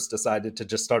staff members decided to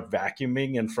just start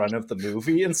vacuuming in front of the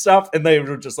movie and stuff, and they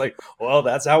were just like, well,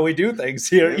 that's how we do things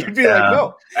here. You'd be like,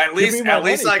 no, at least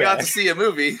I got to see a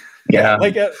movie. Yeah,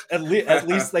 like at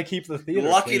least they keep the theater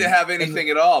lucky to have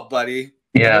anything at all, buddy.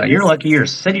 Yeah, you're lucky you're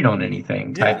sitting on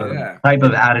anything type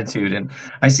of attitude. And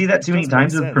I see that too many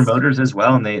times with promoters as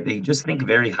well, and they just think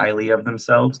very highly of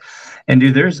themselves. And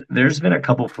dude, there's been a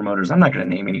couple promoters, I'm not going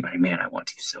to name anybody, man, I want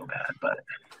to so bad, but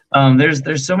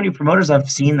there's so many promoters I've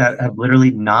seen that have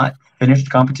literally not finished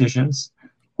competitions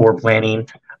or planning.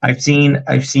 I've seen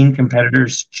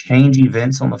competitors change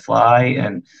events on the fly,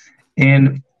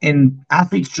 and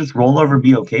athletes just roll over,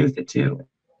 be okay with it too.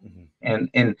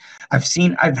 And I've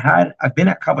been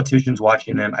at competitions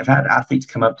watching them. I've had athletes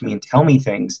come up to me and tell me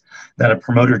things that a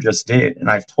promoter just did. And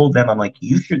I've told them, I'm like,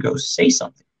 you should go say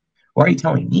something. Why are you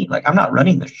telling me? Like, I'm not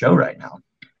running the show right now.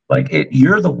 Like,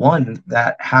 you're the one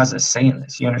that has a say in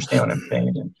this. You understand what I'm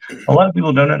saying? And a lot of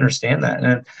people don't understand that.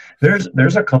 And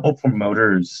there's a couple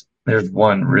promoters. There's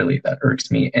one really that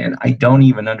irks me. And I don't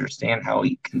even understand how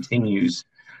he continues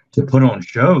to put on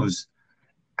shows.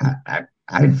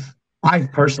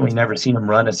 I've personally never seen him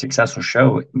run a successful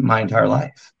show my entire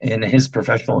life in his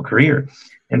professional career,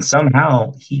 and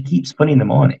somehow he keeps putting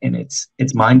them on, and it's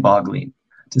mind-boggling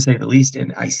to say the least.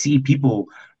 And I see people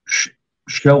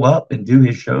show up and do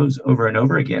his shows over and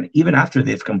over again, even after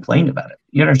they've complained about it.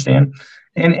 You understand?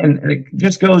 And it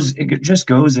just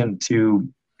goes into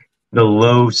the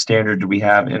low standard we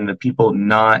have and the people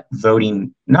not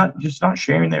voting, not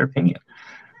sharing their opinion.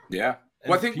 Yeah.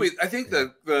 Well, I think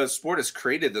the sport has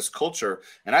created this culture,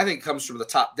 and I think it comes from the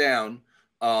top down.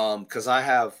 Because I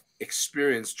have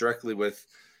experience directly with,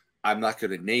 I'm not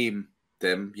going to name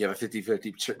them. You have a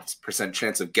 50%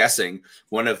 chance of guessing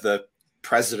one of the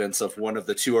presidents of one of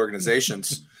the two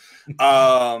organizations.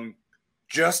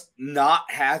 Just not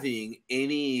having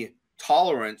any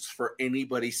tolerance for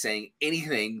anybody saying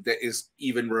anything that is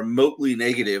even remotely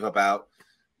negative about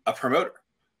a promoter.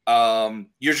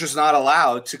 You're just not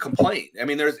allowed to complain. I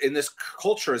mean, this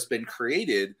culture has been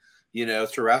created,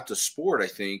 throughout the sport, I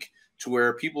think, to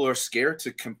where people are scared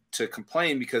to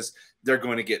complain because they're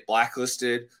going to get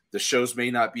blacklisted. The shows may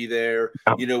not be there,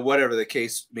 whatever the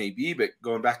case may be. But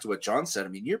going back to what John said, I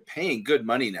mean, you're paying good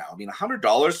money now. I mean,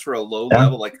 $100 for a low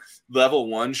level, like level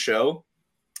 1 show,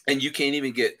 and you can't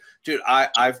even get, dude.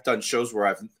 I've done shows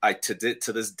where I to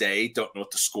this day don't know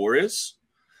what the score is.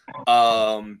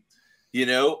 I've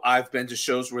been to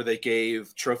shows where they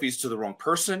gave trophies to the wrong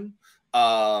person.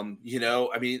 I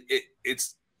mean,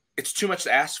 it's too much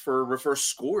to ask for reverse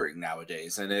scoring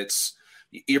nowadays. And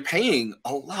you're paying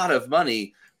a lot of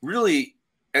money really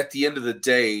at the end of the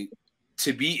day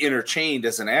to be entertained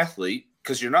as an athlete,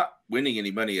 because you're not winning any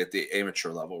money at the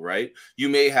amateur level, right? You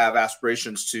may have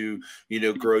aspirations to,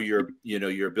 grow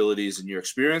your abilities and your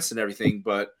experience and everything,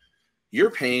 but you're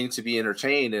paying to be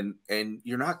entertained, and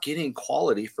you're not getting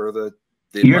quality for the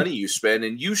money you spend.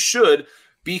 And you should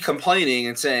be complaining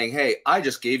and saying, hey, I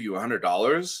just gave you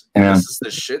 $100 and this is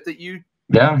the shit that you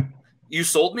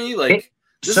sold me. Like,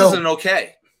 this isn't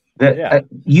okay.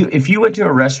 If you went to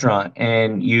a restaurant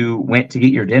and you went to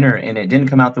get your dinner and it didn't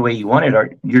come out the way you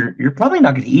wanted, you're probably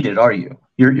not going to eat it, are you?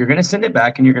 You're going to send it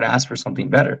back and you're going to ask for something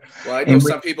better. Well, I know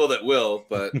some people that will,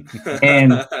 but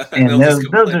and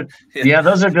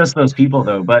those are just those people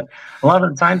though. But a lot of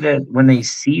the time that when they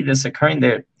see this occurring,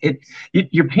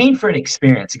 you're paying for an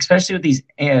experience, especially with these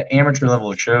amateur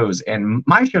level shows. And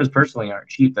my shows personally aren't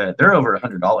cheap; they're over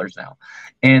 $100 now.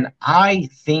 And I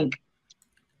think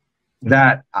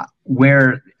that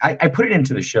where I put it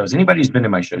into the shows. Anybody who's been to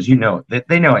my shows, that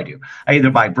they know I do. I either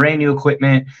buy brand new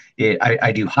equipment,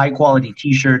 I do high quality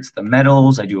T-shirts, the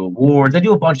medals, I do awards, I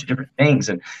do a bunch of different things.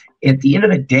 And at the end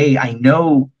of the day, I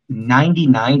know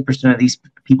 99% of these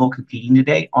people competing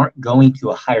today aren't going to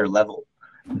a higher level.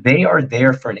 They are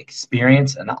there for an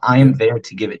experience, and I am there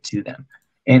to give it to them.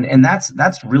 And that's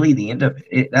really the end of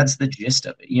it. That's the gist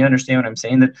of it. You understand what I'm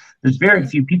saying? That there's very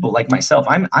few people like myself.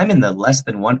 I'm in the less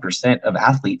than 1% of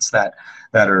athletes that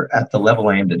are at the level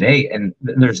I am today. And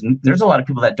there's a lot of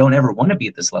people that don't ever want to be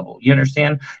at this level. You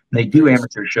understand? They do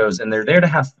amateur shows and they're there to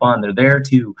have fun. They're there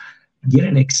to get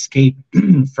an escape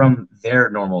from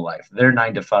their normal life, their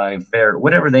 9 to 5, their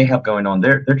whatever they have going on.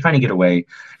 They're trying to get away,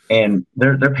 and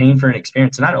they're paying for an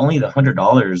experience. Not only the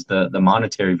 $100, the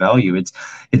monetary value,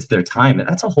 it's their time. And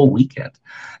that's a whole weekend.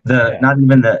 Not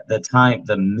even the time,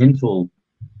 the mental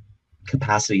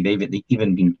capacity they've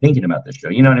even been thinking about this show.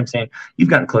 You know what I'm saying? You've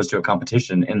gotten close to a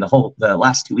competition, and the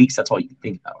last 2 weeks, that's all you can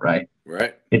think about, right?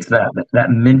 Right. It's that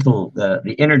mental,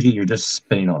 the energy you're just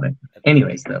spinning on it.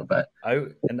 Anyways, though, but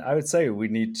I would say we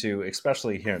need to,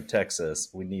 especially here in Texas,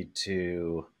 we need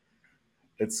to.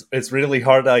 It's really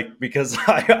hard, because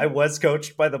I was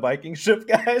coached by the Viking ship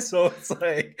guy, so it's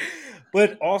like.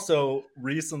 But also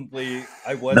recently,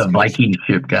 I was the Viking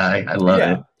ship guy. I love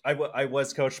it. I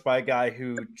was coached by a guy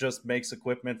who just makes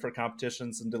equipment for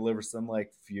competitions and delivers them like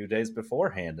a few days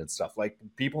beforehand and stuff. Like,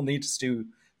 people need to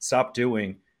stop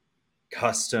doing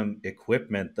custom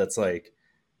equipment that's like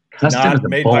not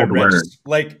made by reps.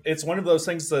 Like, it's one of those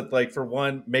things that, like, for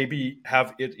one, maybe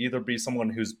have it either be someone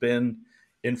who's been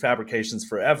in fabrications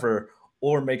forever,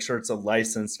 or make sure it's a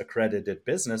licensed, accredited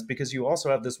business, because you also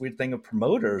have this weird thing of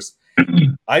promoters.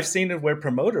 I've seen it where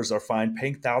promoters are fine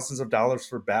paying thousands of dollars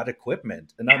for bad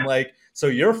equipment. And I'm like, so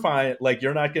you're fine. Like,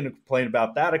 you're not going to complain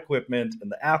about that equipment,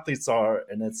 and the athletes are.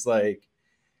 And it's like,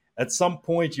 at some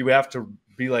point you have to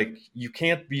be like, you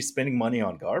can't be spending money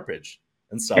on garbage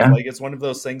and stuff. Like, it's one of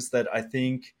those things that I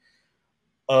think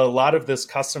a lot of this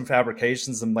custom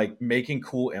fabrications and like making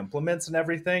cool implements and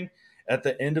everything, at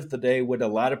the end of the day, what a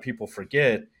lot of people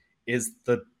forget is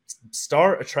the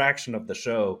star attraction of the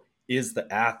show is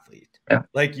the athlete.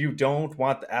 Like, you don't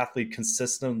want the athlete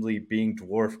consistently being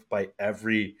dwarfed by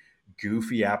every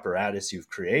goofy apparatus you've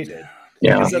created.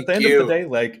 Yeah. Because at the end of the day,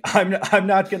 like I'm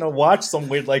not gonna watch some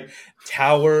weird like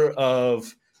tower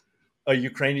of a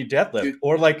Ukrainian deadlift, dude,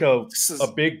 or like a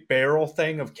big barrel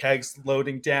thing of kegs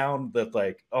loading down that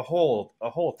like a whole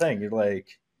thing. You're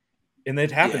like, and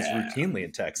it happens routinely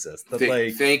in Texas.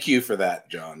 Thank you for that,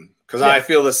 John. Because I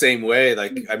feel the same way.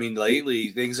 Like, I mean, lately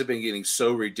things have been getting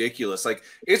so ridiculous. Like,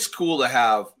 it's cool to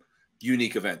have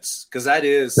unique events because that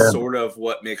is sort of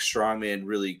what makes strongman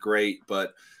really great.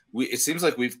 But it seems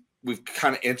like we've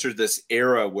kind of entered this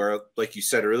era where, like you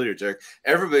said earlier, Derek,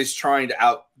 everybody's trying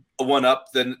to one up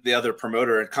the other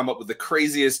promoter and come up with the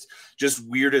craziest, just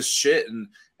weirdest shit. And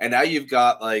now you've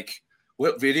got like,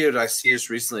 what video did I see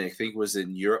just recently? I think it was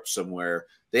in Europe somewhere.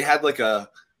 They had like a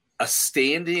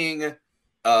standing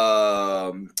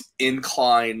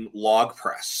incline log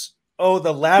press. Oh,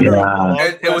 the ladder.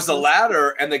 Yeah. It was the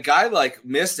ladder, and the guy like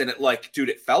missed, and it like, dude,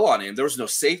 it fell on him. There was no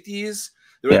safeties.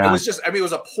 It was just, I mean, it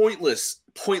was a pointless.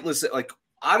 Like,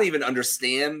 I don't even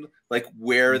understand like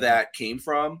where that came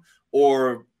from,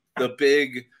 or the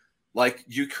big like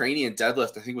Ukrainian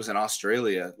deadlift. I think it was in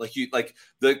Australia. Like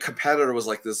the competitor was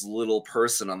like this little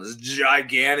person on this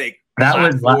gigantic.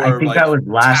 I think that was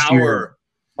last tower. Year.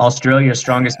 Australia's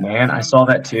strongest man. I saw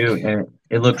that too, and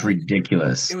it looked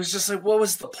ridiculous. It was just like, what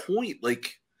was the point?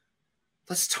 Like,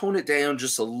 let's tone it down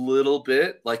just a little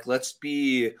bit. Like, let's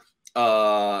be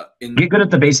get good at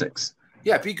the basics.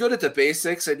 Yeah, be good at the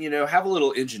basics, and have a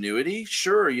little ingenuity.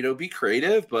 Sure, be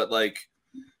creative, but like,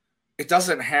 it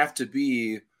doesn't have to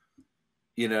be,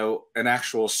 an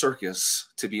actual circus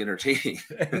to be entertaining.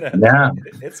 Yeah,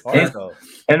 it's hard though.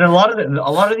 And a lot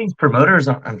of these promoters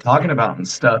I'm talking about and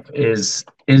stuff is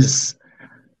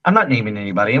I'm not naming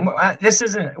anybody, and this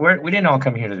isn't we didn't all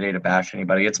come here today to bash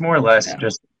anybody. It's more or less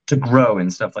just to grow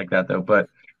and stuff like that, though. But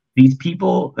these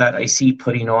people that I see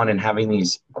putting on and having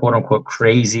these quote unquote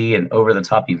crazy and over the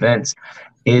top events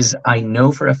is, I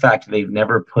know for a fact they've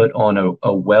never put on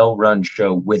a well-run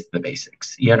show with the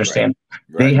basics. You understand?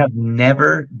 Right. They have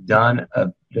never done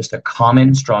just a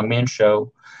common strongman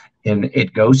show, and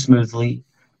it goes smoothly.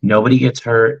 Nobody gets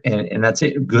hurt, and that's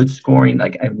it. Good scoring.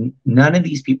 Like, none of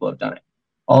these people have done it.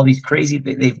 All these crazy,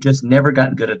 they've just never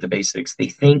gotten good at the basics. They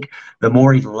think the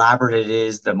more elaborate it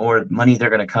is, the more money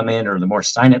they're going to come in, or the more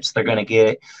signups they're going to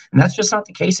get. And that's just not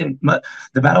the case. And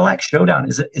the Battle Axe Showdown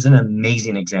is an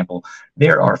amazing example.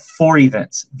 There are 4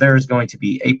 events. There's going to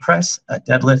be a press, a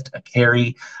deadlift, a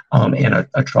carry, and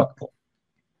a truck pull.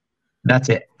 That's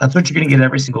it. That's what you're going to get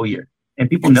every single year. And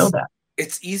people know that.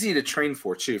 It's easy to train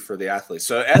for, too, for the athletes.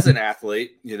 So as an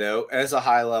athlete, as a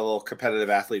high-level competitive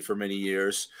athlete for many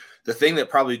years, the thing that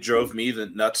probably drove me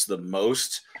nuts the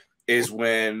most is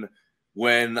when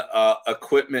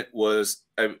equipment was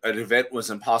an event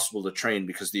was impossible to train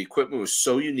because the equipment was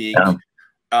so unique.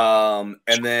 And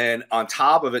then on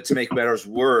top of it, to make matters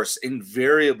worse,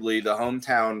 invariably the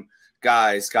hometown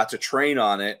guys got to train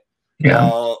on it. Yeah.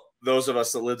 While those of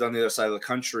us that lived on the other side of the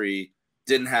country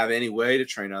didn't have any way to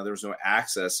train on it. There was no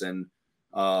access. And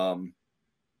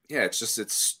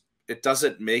it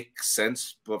doesn't make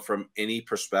sense, but from any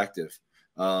perspective,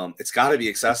 it's got to be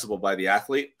accessible by the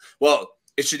athlete. Well,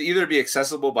 it should either be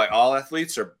accessible by all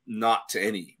athletes or not to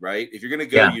any, right? If you're going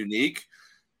to go unique,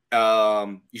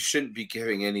 you shouldn't be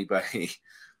giving anybody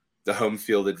the home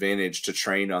field advantage to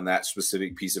train on that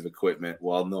specific piece of equipment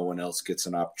while no one else gets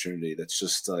an opportunity. That's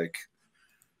just like,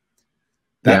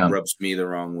 that rubs me the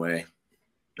wrong way.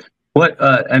 What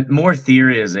and more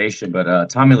theorization, but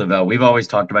Tommy Lavelle, we've always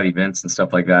talked about events and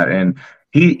stuff like that, and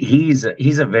he's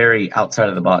a very outside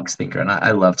of the box thinker, and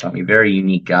I love Tommy, very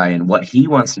unique guy, and what he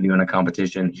wants to do in a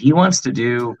competition, he wants to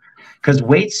do, because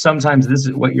weights sometimes, this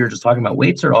is what you're just talking about,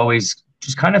 weights are always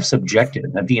just kind of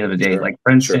subjective at the end of the day. Like,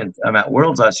 for instance, I'm at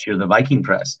Worlds last year, the Viking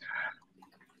press.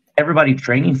 Everybody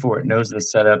training for it knows the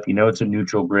setup. It's a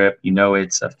neutral grip.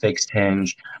 It's a fixed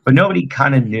hinge. But nobody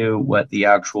kind of knew what the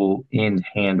actual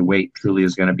in-hand weight truly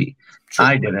is going to be. True.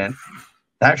 I didn't.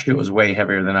 That shit was way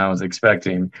heavier than I was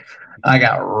expecting. I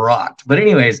got rocked. But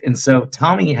anyways, and so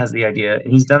Tommy has the idea,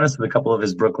 and he's done this with a couple of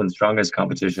his Brooklyn Strongest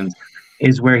competitions,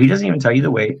 is where he doesn't even tell you the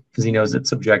weight because he knows it's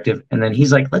subjective. And then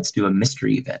he's like, let's do a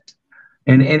mystery event.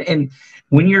 And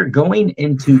when you're going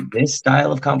into this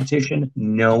style of competition,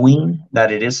 knowing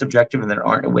that it is subjective and there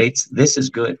aren't weights, this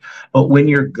is good. But when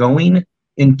you're going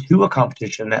into a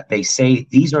competition that they say,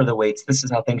 these are the weights, this is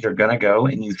how things are going to go,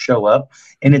 and you show up,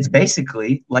 and it's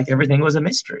basically like everything was a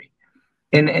mystery.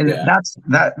 And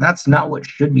that's not what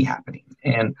should be happening.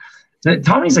 And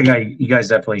Tommy's a guy you guys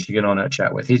definitely should get on a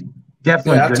chat with. He's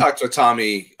definitely I've talked to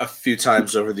Tommy a few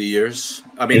times over the years.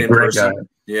 I mean, in person.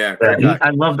 Yeah, great guy. I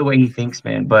love the way he thinks,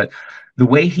 man. But the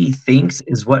way he thinks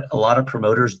is what a lot of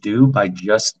promoters do by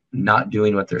just not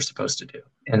doing what they're supposed to do.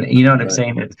 And you know what I'm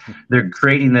saying? They're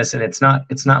creating this, and it's not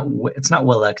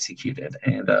well executed.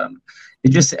 And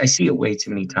I see it way too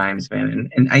many times, man.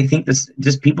 And I think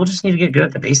people just need to get good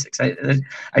at the basics.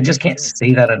 I just can't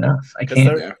say that enough. I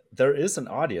can't. There is an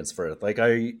audience for it. Like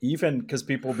because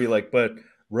people will be like, but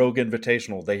Rogue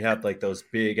Invitational, they have like those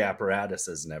big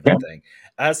apparatuses and everything.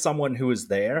 Yeah. As someone who is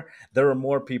there are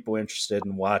more people interested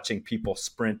in watching people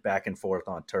sprint back and forth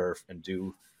on turf and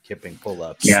do kipping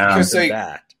pull-ups than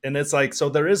that. And it's like, so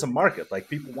there is a market. Like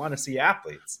people want to see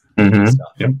athletes. Mm-hmm.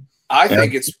 Stuff. Yeah. I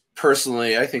think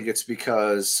it's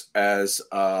because as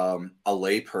a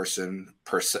lay person,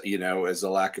 as a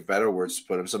lack of better words to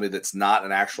put them, somebody that's not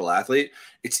an actual athlete,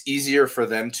 it's easier for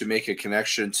them to make a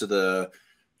connection to the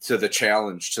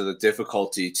challenge, to the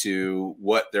difficulty, to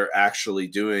what they're actually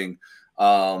doing.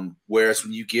 Whereas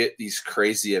when you get these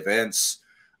crazy events,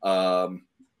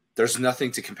 there's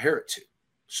nothing to compare it to.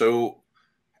 So,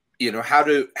 how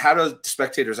do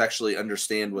spectators actually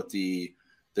understand what the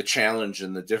challenge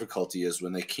and the difficulty is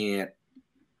when they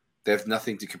have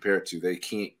nothing to compare it to? They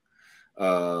can't,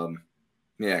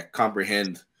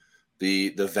 comprehend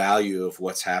the value of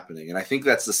what's happening. And I think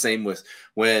that's the same with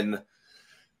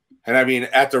and I mean,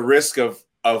 at the risk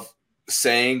of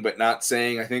saying but not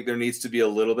saying, I think there needs to be a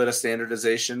little bit of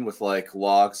standardization with like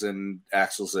logs and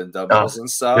axles and dumbbells and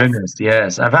stuff. Goodness,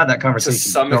 yes, I've had that conversation to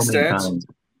some extent.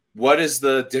 What is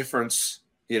the difference?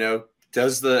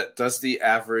 Does the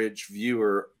average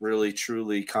viewer really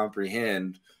truly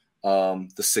comprehend the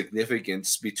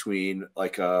significance between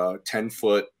like a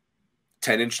 10-foot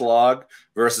 10-inch log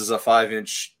versus a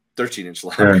 5-inch 13-inch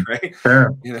log? Sure. Right?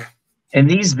 Sure. And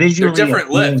these visually they're different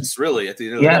lifts, really, at the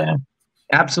end of the day.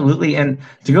 Absolutely. And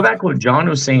to go back to what John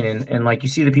was saying, and like you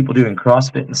see the people doing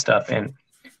CrossFit and stuff, and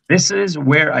this is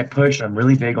where I push. I'm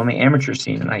really big on the amateur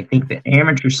scene, and I think the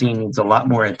amateur scene needs a lot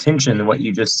more attention than what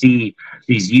you just see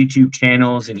these YouTube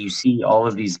channels and you see all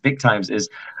of these big times. Is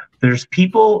there's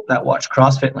people that watch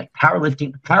CrossFit, like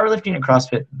powerlifting and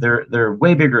CrossFit. They're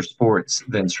way bigger sports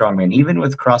than strongman. Even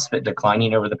with CrossFit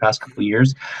declining over the past couple of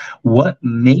years, what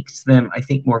makes them, I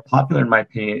think, more popular, in my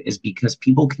opinion, is because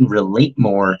people can relate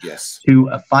more to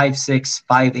a 5'6",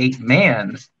 5'8"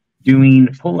 man doing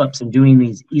pull-ups and doing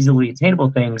these easily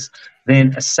attainable things than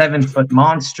a 7-foot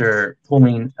monster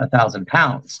pulling 1,000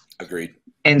 pounds. Agreed.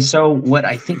 And so what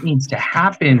I think needs to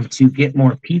happen to get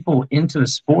more people into the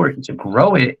sport and to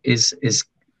grow it is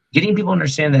getting people to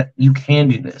understand that you can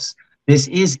do this. This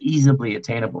is easily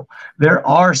attainable. There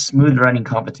are smooth running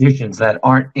competitions that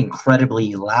aren't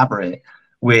incredibly elaborate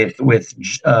with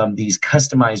these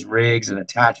customized rigs and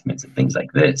attachments and things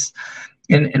like this.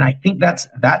 And I think that's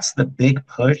the big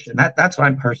push. And that's what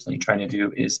I'm personally trying to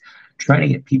do, is trying to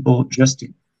get people just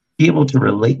to be able to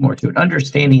relate more to it,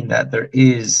 understanding that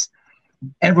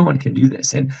everyone can do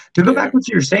this. And to go back to what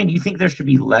you were saying, you think there should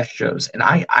be less shows. And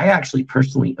I actually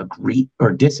personally agree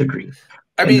or disagree.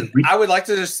 I mean, I would like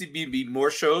to just be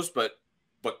more shows, but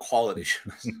quality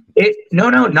shows.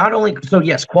 Not only. So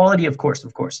yes, quality, of course.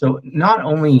 So not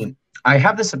only, I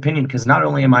have this opinion because not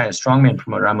only am I a strongman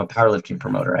promoter, I'm a powerlifting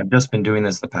promoter. I've just been doing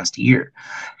this the past year.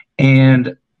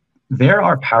 And there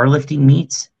are powerlifting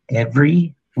meets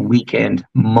every weekend,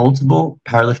 multiple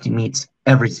powerlifting meets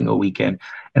every single weekend.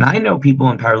 And I know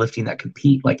people in powerlifting that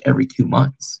compete like every 2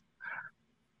 months.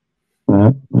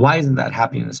 Why isn't that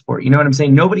happening in the sport? You know what I'm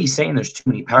saying? Nobody's saying there's too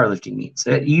many powerlifting meets.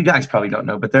 You guys probably don't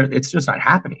know, but it's just not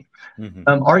happening. Mm-hmm.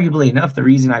 Arguably enough, the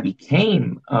reason I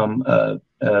became a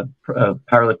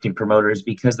powerlifting promoter is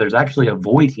because there's actually a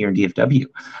void here in DFW.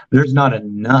 There's not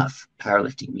enough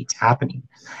powerlifting meets happening.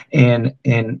 And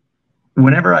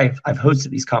whenever I've hosted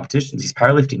these competitions, these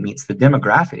powerlifting meets, the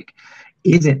demographic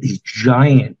isn't these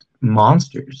giant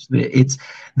monsters.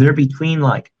 They're between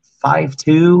like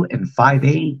 5'2" and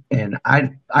 5'8", and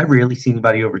I rarely see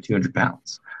anybody over 200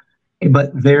 pounds.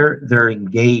 But they're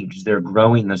engaged. They're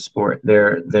growing the sport.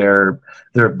 They're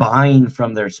buying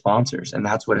from their sponsors, and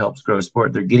that's what helps grow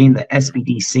sport. They're getting the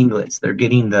SBD singlets. They're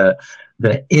getting the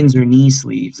ends or knee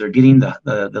sleeves. They're getting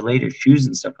the latest shoes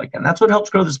and stuff like that. And that's what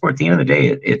helps grow the sport. At the end of the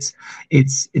day,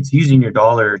 it's using your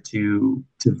dollar to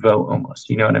vote almost.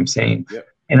 You know what I'm saying? Yep.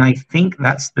 And I think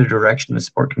that's the direction the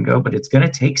sport can go, but it's going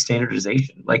to take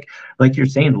standardization. Like you're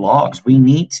saying, logs. We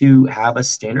need to have a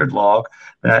standard log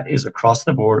that is across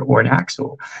the board, or an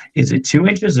axle. Is it 2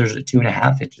 inches or is it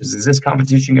 2.5 inches? Is this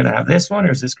competition going to have this one,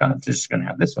 or is this competition going to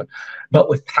have this one? But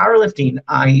with powerlifting,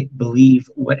 I believe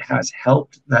what has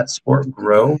helped that sport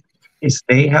grow is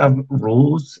they have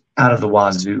rules out of the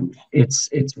wazoo. It's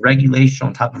regulation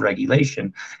on top of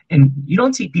regulation, and you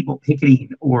don't see people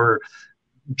picketing or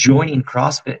joining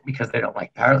CrossFit because they don't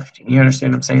like powerlifting. You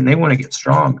understand what I'm saying? They want to get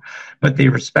strong, but they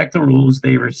respect the rules.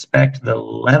 They respect the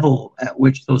level at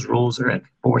which those rules are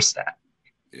enforced at.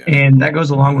 Yeah. And that goes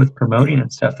along with promoting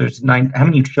and stuff. There's how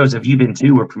many shows have you been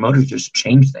to where promoters just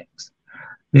change things?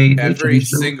 Every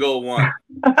single one.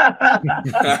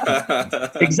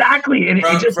 Exactly. And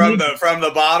from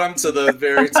the bottom to the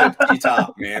very tippy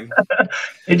top, man.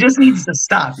 It just needs to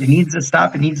stop. It needs to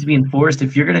stop. It needs to be enforced.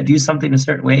 If you're going to do something a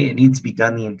certain way, it needs to be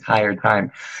done the entire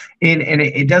time. And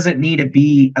it doesn't need to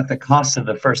be at the cost of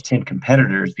the first 10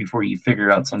 competitors before you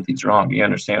figure out something's wrong. You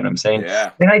understand what I'm saying?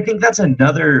 Yeah. And I think that's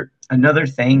another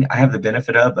thing I have the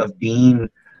benefit of being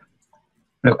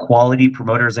the quality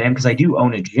promoters I am, because I do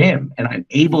own a gym and I'm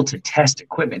able to test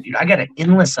equipment. Dude, I got an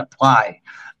endless supply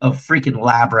of freaking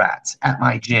lab rats at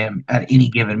my gym at any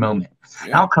given moment.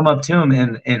 Yeah. I'll come up to them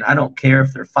and I don't care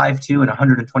if they're 5'2" and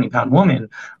 120-pound woman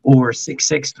or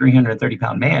 6'6",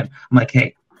 330-pound man. I'm like,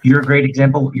 hey, you're a great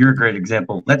example. You're a great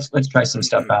example. Let's try some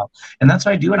stuff out. And that's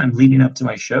what I do when I'm leading up to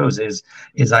my shows is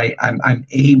I'm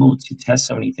able to test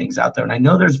so many things out there. And I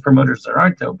know there's promoters that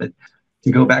aren't though, but to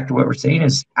go back to what we're saying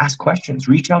is ask questions,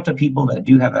 reach out to people that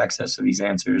do have access to these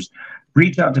answers,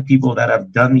 reach out to people that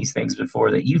have done these things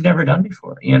before that you've never done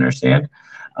before. You understand?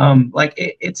 Like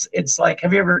it's like,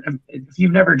 if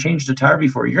you've never changed a tire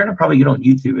before, you're going to probably get on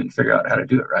YouTube and figure out how to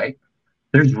do it, right?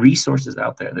 There's resources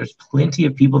out there. There's plenty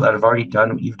of people that have already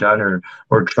done what you've done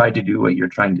or tried to do what you're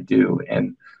trying to do.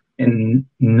 And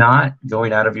not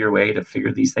going out of your way to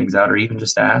figure these things out or even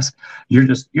just ask, you're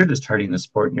just hurting the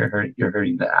sport and you're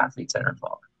hurting the athletes that are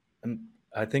involved. And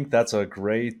I think that's a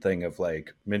great thing of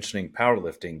like mentioning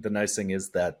powerlifting. The nice thing is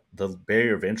that the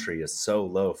barrier of entry is so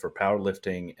low for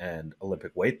powerlifting and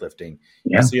Olympic weightlifting.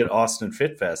 Yeah. You see at Austin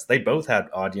Fit Fest, they both had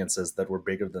audiences that were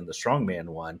bigger than the strongman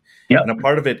one. Yep. And a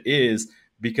part of it is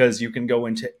because you can go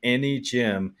into any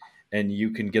gym and you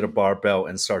can get a barbell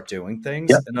and start doing things.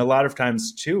 Yep. And a lot of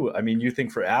times too, I mean, you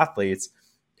think for athletes,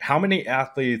 how many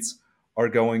athletes are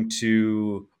going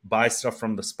to buy stuff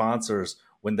from the sponsors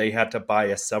when they had to buy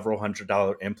a several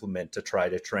 $100 implement to try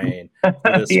to train for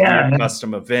this weird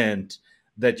custom event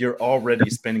that you're already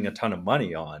spending a ton of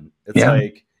money on? It's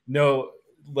like, no,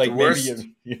 like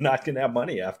maybe you're not going to have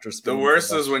money after spending. The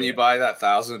worst is when you buy that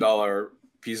 $1,000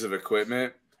 piece of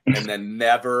equipment and then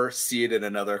never see it in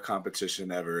another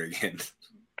competition ever again.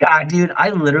 God, dude,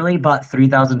 I literally bought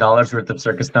 $3,000 worth of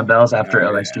circus dumbbells after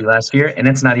LSD last year, and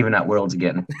it's not even at Worlds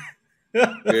again.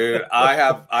 Dude,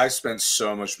 I spent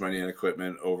so much money on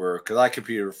equipment because I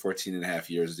competed for 14 and a half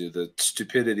years, dude. The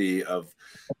stupidity of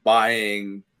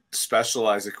buying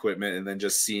specialized equipment and then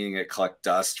just seeing it collect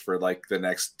dust for like the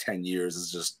next 10 years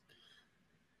is just.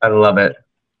 I love it.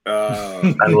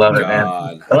 Oh, I love it,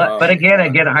 man. But again,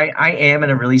 I am in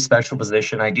a really special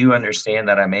position. I do understand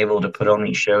that I'm able to put on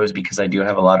these shows because I do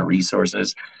have a lot of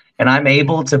resources, and I'm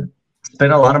able to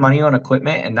spend a lot of money on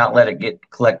equipment and not let it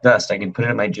collect dust. I can put it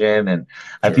in my gym, and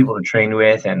I have people to train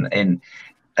with, and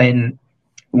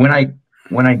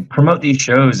when I promote these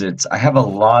shows, I have a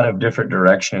lot of different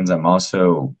directions. I'm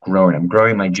also growing. I'm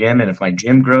growing my gym, and if my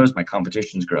gym grows, my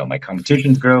competitions grow. My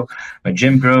competitions grow, my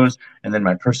gym grows, and then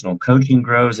my personal coaching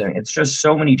grows. And it's just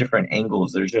so many different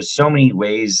angles. There's just so many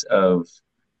ways of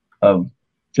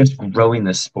just growing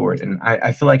this sport. And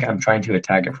I feel like I'm trying to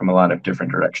attack it from a lot of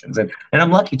different directions. And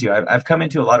I'm lucky to. I've come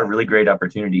into a lot of really great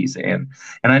opportunities. And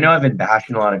I know I've been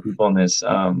bashing a lot of people on this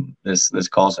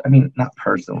call. So, I mean, not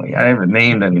personally. I haven't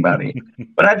named anybody.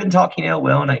 But I've been talking ill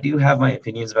will, and I do have my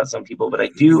opinions about some people. But I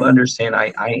do understand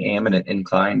I am in an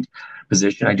inclined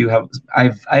position.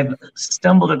 I've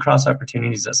stumbled across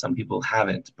opportunities that some people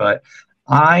haven't. But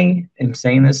I am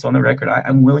saying this on the record.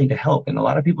 I'm willing to help. And a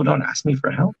lot of people don't ask me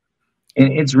for help.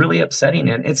 And it's really upsetting.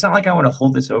 And it's not like I want to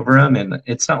hold this over them. And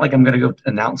it's not like I'm going to go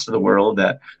announce to the world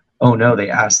that, oh no, they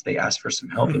asked for some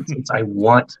help. It's I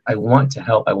want to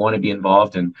help. I want to be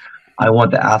involved, and I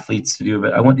want the athletes to do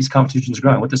it. I want these competitions to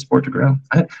grow. I want the sport to grow.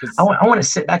 I want to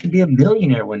sit back and be a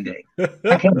millionaire one day.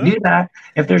 I can't do that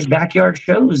if there's backyard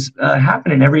shows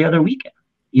happening every other weekend,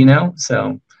 you know?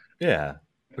 So yeah,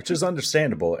 which is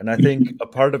understandable. And I think a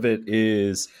part of it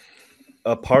is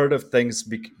a part of things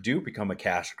do become a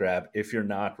cash grab if you're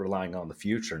not relying on the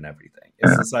future and everything.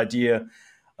 It's this idea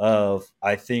of,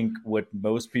 I think what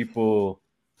most people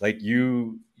like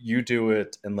you do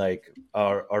it, and like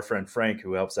our friend Frank,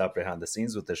 who helps out behind the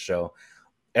scenes with this show,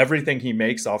 everything he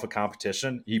makes off a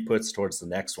competition, he puts towards the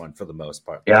next one for the most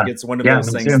part. Yeah. Like it's one of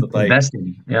those things that like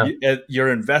investing. Yeah. You're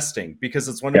investing, because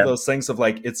it's one of those things of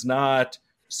like, it's not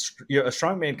a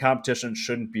strongman competition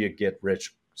shouldn't be a get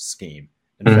rich scheme.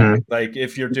 In Mhm. fact, like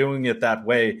if you're doing it that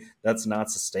way, that's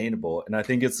not sustainable. And I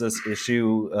think it's this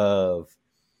issue of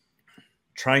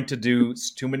trying to do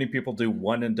too many people do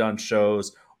one and done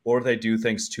shows, or they do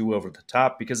things too over the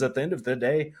top. Because at the end of the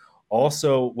day,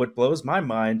 also what blows my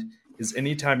mind is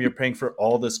anytime you're paying for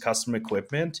all this custom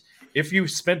equipment, if you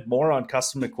spend more on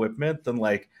custom equipment than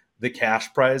like the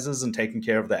cash prizes and taking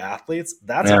care of the athletes,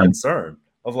 that's a Yeah. concern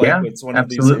of like, Yeah, it's one of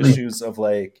these absolutely. issues of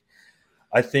like,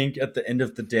 I think at the end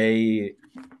of the day,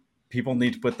 people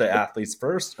need to put the athletes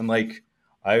first. And like,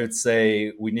 I would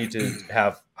say we need to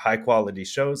have high quality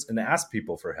shows and ask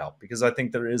people for help, because I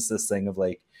think there is this thing of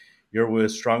like, you're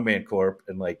with Strongman Corp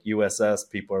and like USS,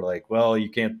 people are like, well, you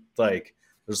can't, like,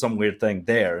 there's some weird thing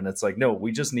there. And it's like, no,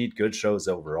 we just need good shows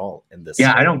overall in this.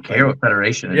 Yeah, state. I don't care what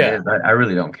federation it is. I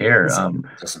really don't care.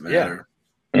 Doesn't matter.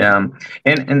 Yeah,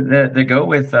 and the go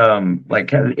with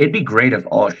like it'd be great if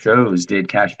all shows did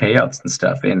cash payouts and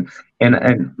stuff. And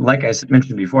like I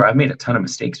mentioned before, I've made a ton of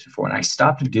mistakes before, and I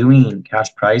stopped doing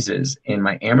cash prizes in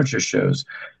my amateur shows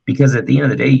because at the end of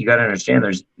the day, you got to understand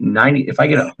there's 90. If I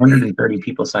get 130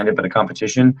 people signed up at a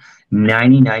competition,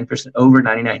 99%, over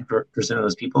 99% of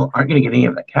those people aren't going to get any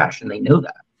of that cash, and they know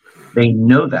that. They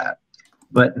know that.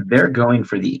 But they're going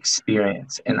for the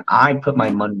experience, and I put my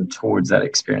money towards that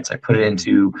experience. I put it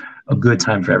into a good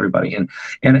time for everybody, and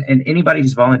anybody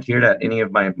who's volunteered at any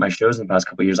of my shows in the past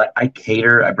couple of years, I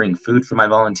cater, I bring food for my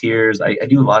volunteers, I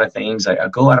do a lot of things. I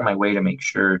go out of my way to make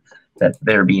sure that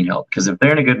they're being helped, because if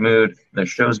they're in a good mood, the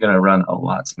show's going to run a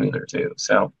lot smoother too.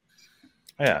 So,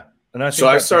 yeah, and I think so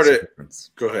I started.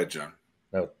 Go ahead, John.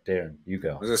 No, Darren, you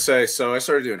go. I was gonna say, so I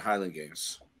started doing Highland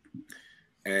Games,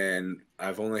 and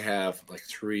I've only have like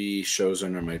 3 shows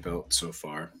under my belt so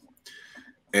far.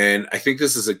 And I think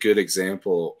this is a good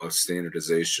example of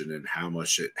standardization and how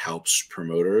much it helps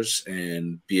promoters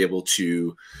and be able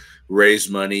to raise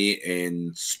money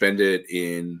and spend it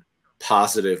in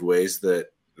positive ways that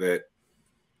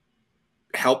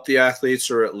help the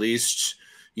athletes, or at least,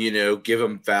 give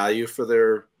them value for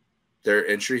their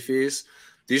entry fees.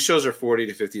 These shows are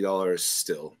 $40 to $50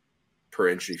 still per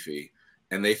entry fee.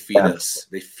 And they feed us.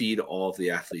 They feed all of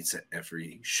the athletes at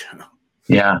every show.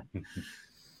 Yeah.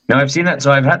 No, I've seen that.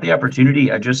 So I've had the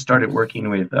opportunity. I just started working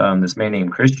with this man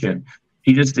named Christian.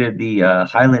 He just did the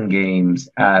Highland Games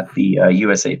at the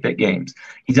USA Fit Games.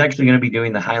 He's actually going to be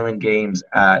doing the Highland Games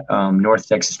at North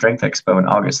Texas Strength Expo in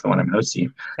August, the one I'm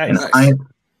hosting. Nice. And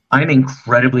I'm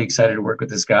incredibly excited to work with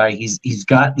this guy. He's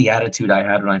got the attitude I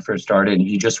had when I first started, and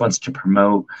he just wants to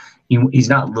promote. He's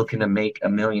not looking to make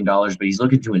 $1 million, but he's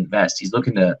looking to invest. He's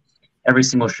looking to, every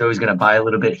single show he's going to buy a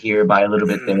little bit here, buy a little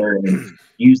bit there, and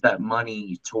use that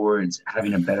money towards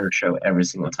having a better show every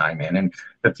single time, man. And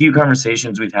the few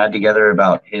conversations we've had together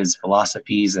about his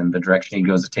philosophies and the direction he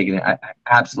goes to take it, I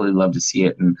absolutely love to see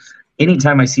it. And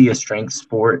anytime I see a strength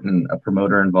sport and a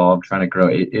promoter involved trying to grow,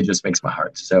 it just makes my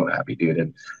heart so happy, dude.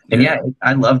 And yeah,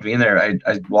 I loved being there.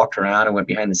 I walked around and went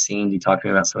behind the scenes. He talked to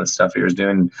me about some of the stuff he was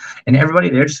doing, and everybody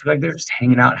there just like they're just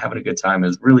hanging out and having a good time. It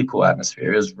was really cool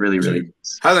atmosphere. It was really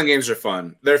nice. Highland Games are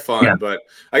fun. They're fun, but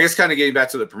I guess kind of getting back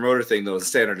to the promoter thing though, the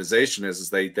standardization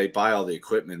is they buy all the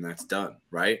equipment and that's done,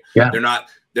 right? Yeah.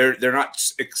 They're not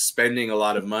expending a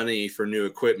lot of money for new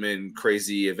equipment,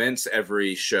 crazy events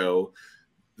every show.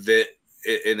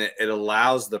 It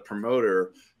allows the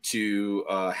promoter to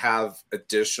have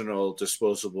additional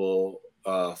disposable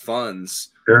funds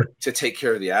to take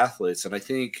care of the athletes. And I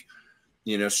think,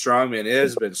 Strongman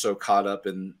has been so caught up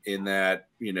in that,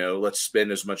 let's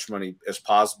spend as much money as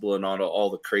possible and on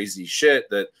all the crazy shit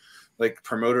that like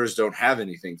promoters don't have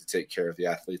anything to take care of the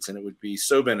athletes. And it would be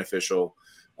so beneficial.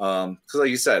 Because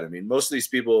like you said, I mean, most of these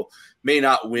people may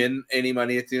not win any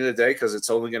money at the end of the day because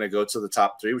it's only going to go to the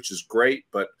top 3, which is great.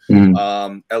 But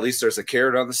at least there's a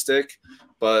carrot on the stick.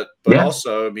 But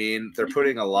also, I mean, they're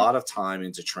putting a lot of time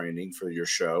into training for your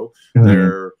show.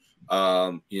 They're,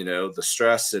 the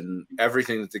stress and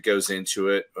everything that goes into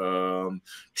it.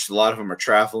 Just a lot of them are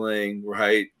traveling,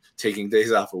 right? Taking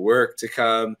days off of work to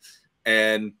come.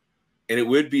 And it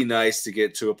would be nice to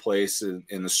get to a place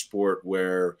in the sport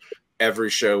where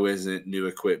every show isn't new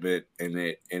equipment, and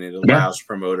it allows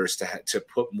promoters to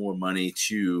put more money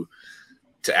to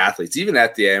athletes, even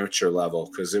at the amateur level,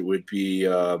 because it would be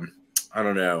I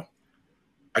don't know.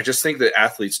 I just think that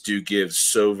athletes do give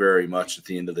so very much at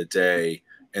the end of the day,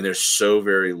 and there's so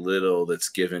very little that's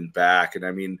given back. And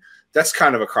I mean, that's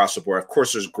kind of across the board. Of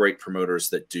course, there's great promoters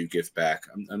that do give back.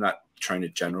 I'm not trying to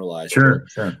generalize. Sure.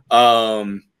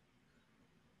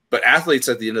 But athletes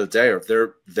at the end of the day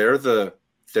they're the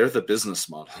they're the business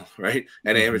model, right?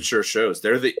 And amateur shows,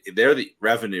 they're the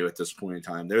revenue at this point in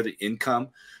time. They're the income.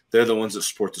 They're the ones that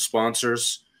support the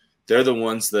sponsors. They're the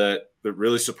ones that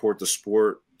really support the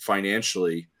sport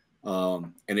financially.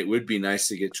 And it would be nice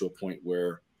to get to a point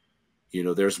where, you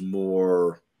know, there's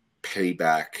more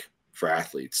payback for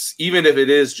athletes, even if it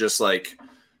is just like,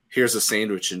 here's a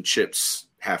sandwich and chips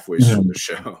halfway through the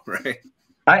show, right?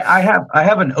 I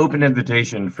have an open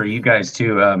invitation for you guys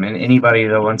too, and anybody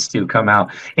that wants to come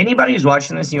out. Anybody who's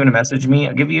watching this, you want to message me,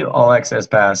 I'll give you all access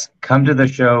pass. Come to the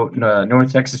show,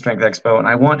 North Texas Strength Expo, and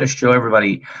I want to show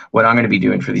everybody what I'm going to be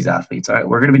doing for these athletes. All right,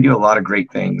 we're going to be doing a lot of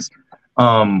great things.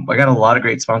 I got a lot of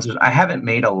great sponsors. I haven't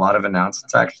made a lot of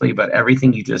announcements actually, but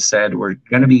everything you just said, it's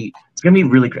going to be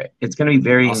really great. It's going to be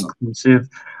very inclusive.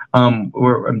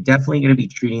 I'm definitely going to be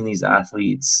treating these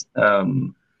athletes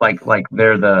like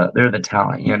they're the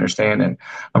talent, you understand? And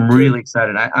I'm really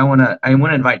excited. I want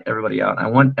to invite everybody out. I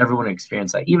want everyone to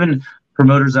experience that. Even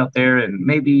promoters out there, and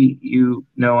maybe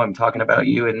I'm talking about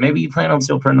you, and maybe you plan on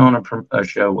still putting on a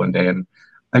show one day. And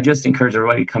I just encourage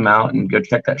everybody to come out and go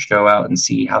check that show out and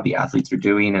see how the athletes are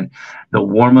doing. And the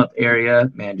warm-up area,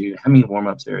 man, dude, how many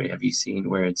warm-ups area have you seen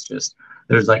where it's just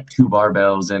there's like 2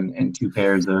 barbells and 2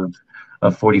 pairs of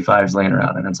 45s laying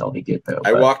around, and that's all they get, though.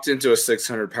 I walked into a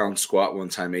 600-pound squat one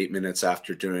time 8 minutes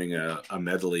after doing a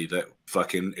medley that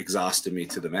fucking exhausted me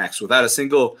to the max without a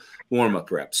single warm-up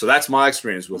rep. So that's my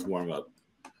experience with warm-up.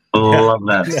 Love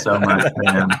that so much,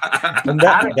 man.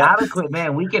 Adequate,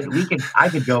 man. I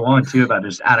could go on too about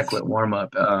just adequate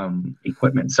warm-up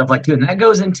equipment and stuff like that. And that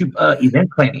goes into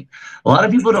event planning. A lot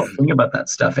of people don't think about that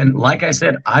stuff. And like I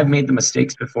said, I've made the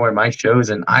mistakes before in my shows,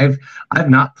 and I've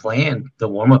not planned the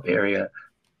warm-up area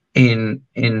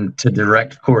into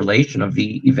direct correlation of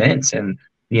the events and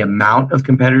the amount of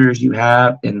competitors you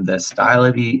have and the style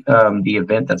of the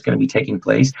event that's going to be taking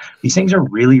place. These things are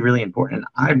really, really important.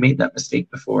 I've made that mistake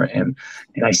before, and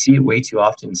I see it way too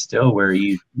often still, where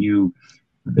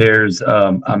there's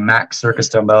a max circus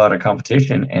dumbbell at a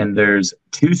competition, and there's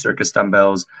 2 circus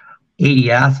dumbbells,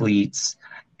 80 athletes,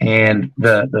 and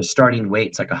the starting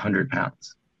weight's like 100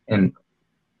 pounds. And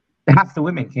half the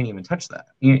women can't even touch that.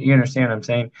 You understand what I'm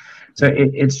saying? So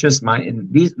it's just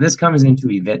this comes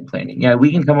into event planning. Yeah, we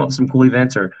can come up with some cool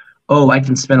events, or, I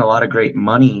can spend a lot of great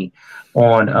money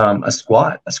on a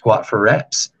squat for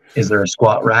reps. Is there a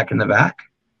squat rack in the back?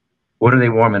 What are they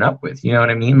warming up with? You know what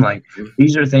I mean? Like,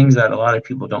 these are things that a lot of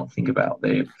people don't think about.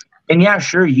 And yeah,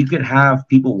 sure, you could have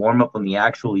people warm up on the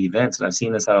actual events, and I've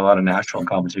seen this at a lot of national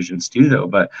competitions too, though.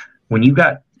 But when you've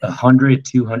got 100,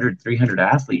 200, 300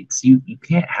 athletes, you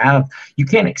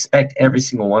can't expect every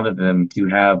single one of them to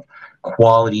have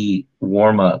quality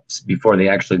warm-ups before they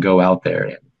actually go out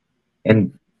there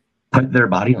and put their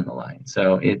body on the line.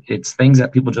 So it's things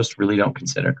that people just really don't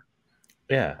consider.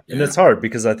 Yeah. And it's hard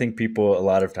because I think people, a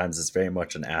lot of times, it's very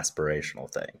much an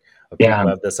aspirational thing. People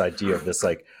have this idea of this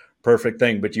like perfect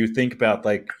thing, but you think about,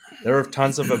 like, there are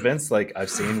tons of events like I've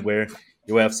seen where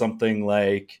you have something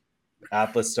like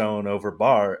Atlas Stone over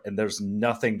bar, and there's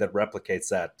nothing that replicates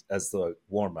that as the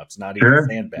warm-ups, not even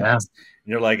sandbags. Yeah. And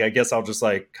you're like, I guess I'll just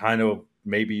like kind of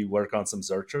maybe work on some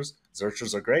Zerchers.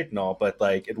 Zerchers are great and all, but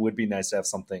like it would be nice to have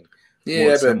something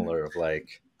more similar of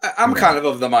like. I'm kind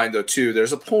of the mind though too.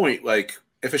 There's a point, like,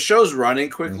 if a show's running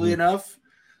quickly enough,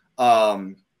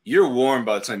 you're warm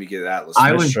by the time you get Atlas.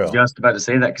 I was just about to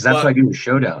say that, because that's what I do with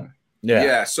Showdown.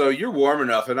 Yeah, so you're warm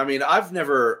enough. And I mean, I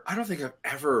don't think I've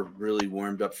ever really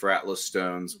warmed up for Atlas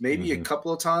Stones, maybe a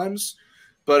couple of times.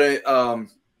 But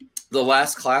the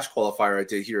last class qualifier I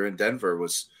did here in Denver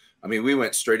we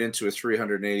went straight into a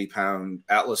 380-pound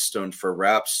Atlas Stone for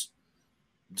reps,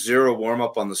 0 warm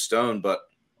up on the stone, but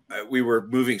we were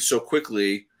moving so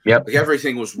quickly. Yep. Like,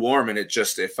 everything was warm, and it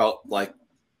felt like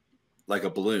a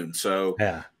balloon. So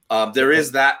there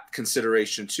is that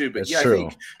consideration too. But I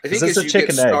think it's a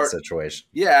chicken egg situation.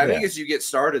 Yeah, I think as you get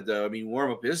started, though, I mean,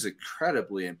 warm up is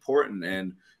incredibly important,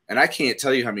 and I can't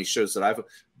tell you how many shows that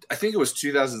I think it was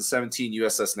 2017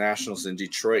 USS Nationals in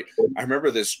Detroit. I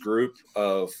remember this group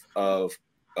of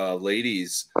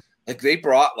ladies. Like, they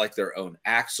brought like their own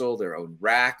axle, their own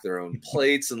rack, their own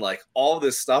plates, and like all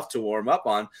this stuff to warm up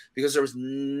on, because there was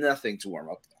nothing to warm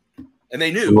up on. And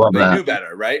they knew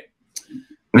better, right?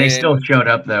 They still showed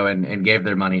up though and gave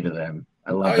their money to them.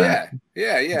 I love that.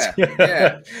 Yeah.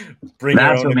 Bring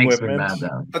That's your own what makes equipment. me mad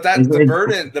though. But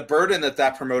the burden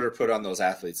that promoter put on those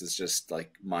athletes is just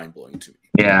like mind blowing to me.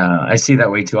 Yeah, I see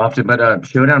that way too often. But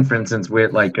Showdown, for instance,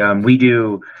 with like we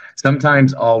do,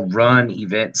 sometimes I'll run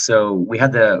events. So we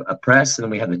had a press,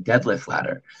 and we had the deadlift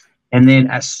ladder. And then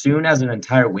as soon as an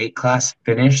entire weight class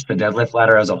finished the deadlift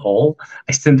ladder as a whole,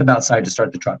 I sent them outside to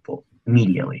start the truck pull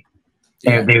immediately.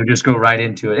 And they would just go right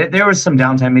into it. There was some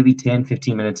downtime, maybe 10,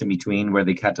 15 minutes in between where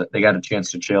they got a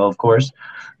chance to chill, of course,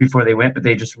 before they went, but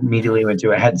they just immediately went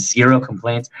to it. I had zero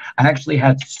complaints. I actually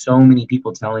had so many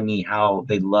people telling me how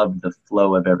they loved the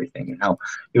flow of everything and how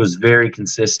it was very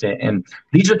consistent. And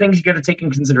these are things you got to take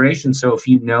in consideration. So if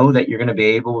you know that you're going to be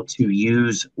able to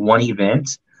use one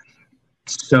event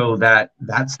so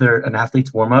that's an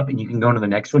athlete's warm up and you can go into the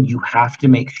next one, you have to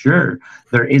make sure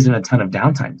there isn't a ton of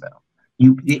downtime though.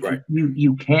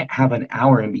 You can't have an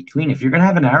hour in between. If you're going to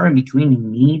have an hour in between, you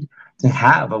need to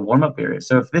have a warm up area.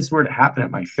 So if this were to happen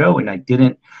at my show and I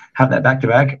didn't have that back to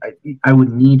back, I would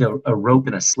need a rope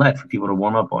and a sled for people to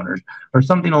warm up on, or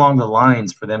something along the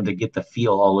lines for them to get the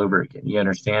feel all over again. You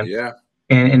understand? Yeah.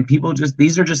 And people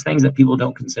these are just things that people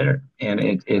don't consider, and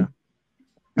it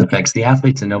affects the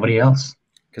athletes and nobody else.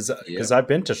 Because I've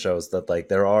been to shows that like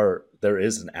there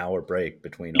is an hour break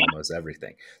between almost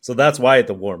everything, so that's why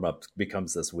the warm up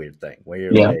becomes this weird thing where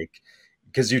you're like,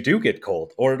 because you do get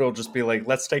cold, or it'll just be like,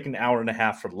 let's take an hour and a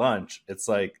half for lunch. It's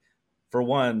like, for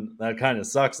one, that kind of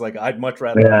sucks. Like I'd much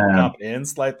rather hop in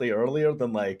slightly earlier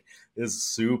than like this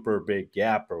super big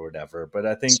gap or whatever. But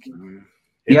I think.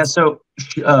 So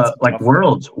like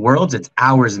worlds, it's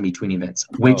hours in between events,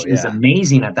 which is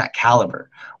amazing at that caliber.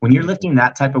 When you're lifting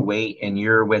that type of weight and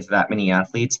you're with that many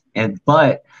athletes,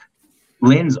 but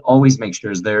Lynn's always makes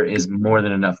sure there is more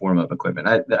than enough warm-up equipment.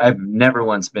 I've never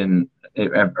once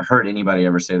heard anybody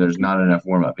ever say there's not enough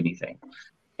warm-up anything.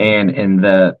 And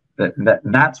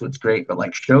that's what's great. But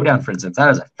like Showdown, for instance, that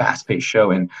is a fast-paced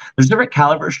show, and there's different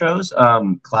caliber shows.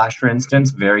 Clash, for instance,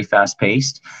 very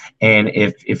fast-paced, and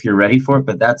if you're ready for it,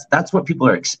 but that's what people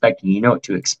are expecting. You know what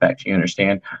to expect. You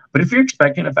understand. But if you're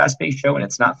expecting a fast-paced show and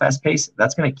it's not fast-paced,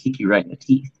 that's going to kick you right in the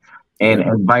teeth.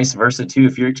 And vice versa too.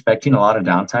 If you're expecting a lot of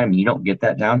downtime and you don't get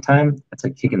that downtime, that's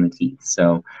a kick in the teeth.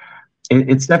 So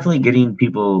it's definitely getting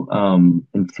people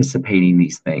anticipating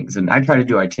these things. And I try to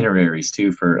do itineraries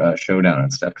too for Showdown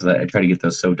and stuff, because I try to get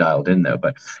those so dialed in though.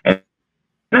 And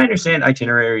I understand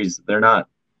itineraries, they're not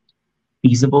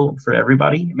feasible for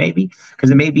everybody, maybe,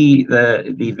 because it may be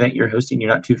the event you're hosting, you're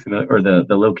not too familiar, or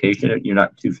the location, you're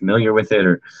not too familiar with it,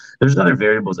 or there's other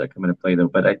variables that come into play though.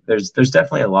 But there's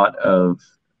definitely a lot of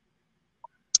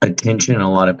attention and a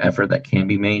lot of effort that can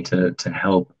be made to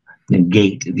help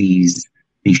negate these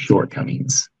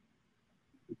shortcomings.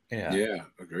 Yeah,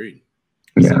 agreed.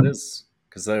 Yeah, it is,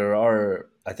 because there are,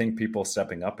 I think, people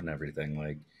stepping up and everything.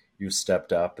 Like you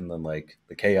stepped up, and then like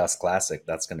the Chaos Classic,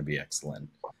 that's going to be excellent.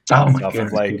 Oh my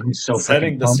goodness, like dude, so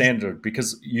setting the standard,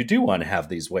 because you do want to have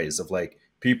these ways of like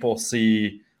people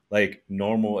see like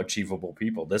normal achievable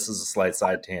people. This is a slight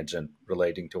side tangent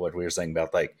relating to what we were saying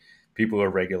about like people who are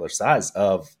regular size.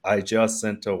 I just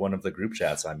sent to one of the group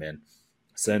chats I'm in,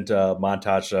 sent a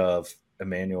montage of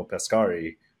Emmanuel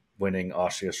Pescari winning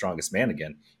Austria's Strongest Man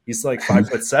again. He's like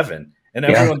 5'7", and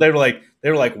everyone they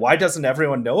were like, why doesn't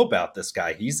everyone know about this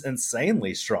guy? He's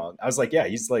insanely strong. I was like, yeah,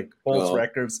 he's like holds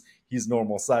records. He's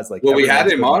normal size. Like, well, we had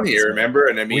him on here, remember?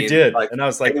 And I mean, we did. Like, and I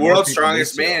was like, the World's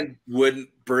Strongest Man wouldn't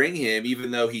bring him,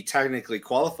 even though he technically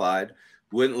qualified.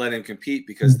 Wouldn't let him compete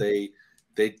because they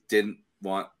didn't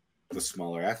want the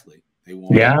smaller athlete. They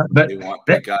want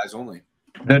big guys only.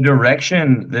 The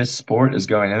direction this sport is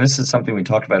going, and this is something we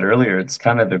talked about earlier, it's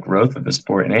kind of the growth of the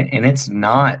sport, and it's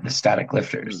not the static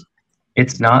lifters.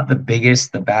 It's not the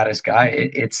biggest, the baddest guy.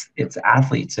 It's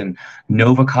athletes, and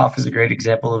Novikov is a great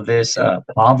example of this.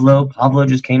 Pablo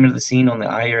just came into the scene on the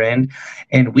higher end,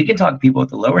 and we can talk to people at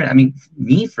the lower end. I mean,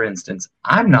 me, for instance,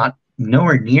 I'm not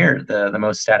nowhere near the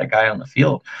most static guy on the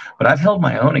field, but I've held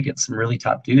my own against some really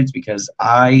top dudes because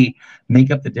I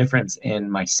make up the difference in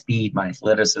my speed, my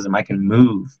athleticism. I can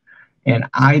move. And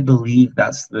I believe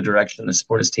that's the direction the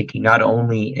sport is taking, not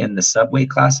only in the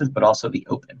subweight classes, but also the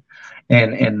open.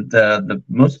 And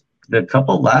the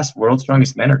couple last World's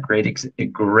Strongest Men are great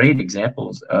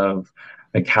examples of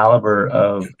the caliber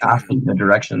of athlete and the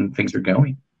direction things are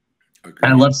going.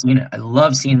 And I love seeing it. I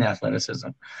love seeing the athleticism,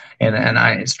 and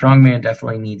strongman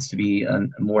definitely needs to be a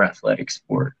more athletic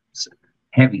sport. So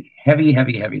heavy.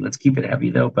 Let's keep it heavy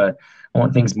though, but I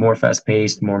want things more fast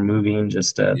paced, more moving.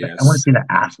 Just I want to see the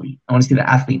athlete. I want to see the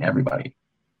athlete in everybody.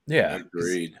 Yeah,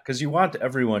 agreed. Because you want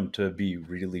everyone to be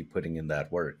really putting in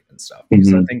that work and stuff.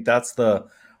 Because I think that's the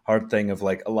hard thing of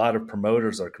like a lot of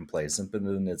promoters are complacent, but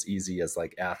then it's easy as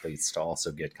like athletes to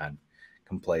also get kind of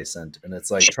complacent, and it's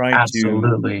like trying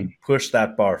to push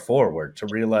that bar forward to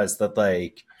realize that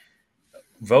like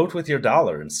vote with your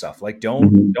dollar and stuff. Like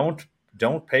don't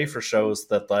pay for shows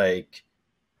that like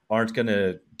aren't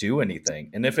gonna do anything.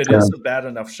 And if it is a bad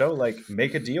enough show, like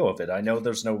make a deal of it. I know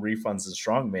there's no refunds in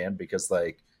strongman because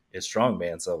like is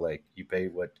strongman. So like you pay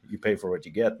for what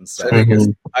you get and stuff.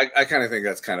 I kind of think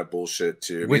that's kind of bullshit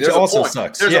too. I mean, Which also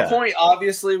sucks. There's a point,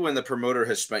 obviously, when the promoter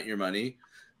has spent your money,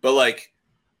 but like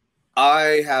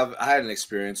I had an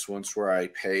experience once where I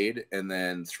paid, and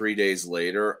then 3 days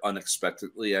later,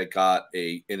 unexpectedly, I got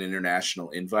an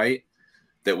international invite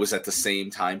that was at the same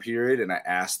time period, and I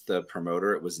asked the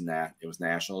promoter, it was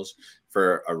Nationals,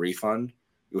 for a refund.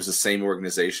 It was the same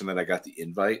organization that I got the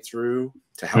invite through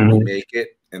to help me make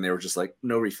it, and they were just like,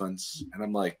 no refunds. And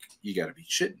I'm like, you got to be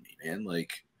shitting me, man.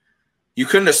 Like, you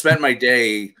couldn't have spent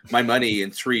my money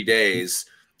in 3 days,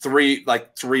 3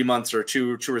 months or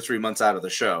two or 3 months out of the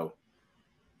show.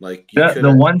 Like,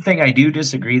 the one thing I do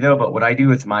disagree, though, but what I do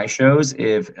with my shows,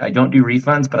 if I don't do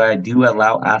refunds, but I do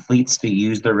allow athletes to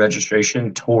use their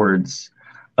registration towards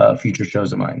future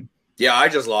shows of mine. Yeah, I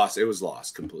just lost. It was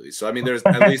lost completely. So I mean, there's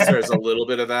at least there's a little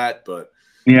bit of that, but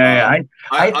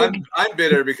I'm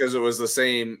bitter because it was the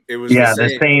same. It was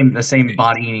the same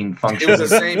bodying function. It was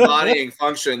the same bodying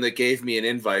function that gave me an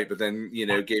invite, but then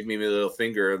gave me my little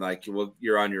finger and like, well,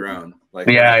 you're on your own. Like,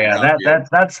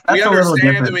 that's we a little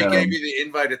different. That we gave you the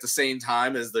invite at the same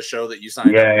time as the show that you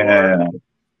signed up for.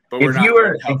 But we're not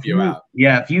going to help you out.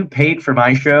 Yeah, if you paid for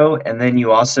my show and then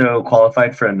you also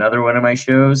qualified for another one of my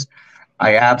shows,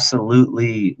 I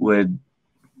absolutely would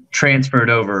transfer it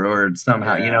over or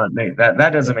somehow, that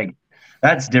doesn't make,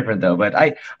 that's different though. But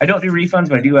I don't do refunds,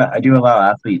 but I do allow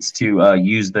athletes to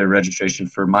use their registration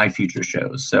for my future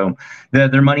shows. So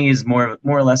their money is more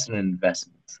or less an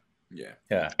investment.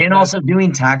 Yeah. And also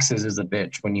doing taxes is a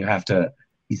bitch when you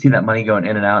see that money going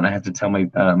in and out, and I have to tell my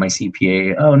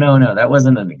CPA, oh no, that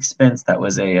wasn't an expense, that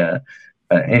was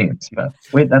anyways, but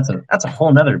wait, that's a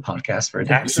whole nother podcast for a day.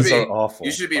 Taxes are awful.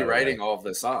 You should be writing all of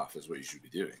this off, is what you should be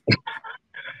doing.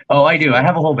 Oh, I do. I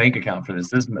have a whole bank account for this.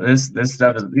 This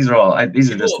stuff is. These are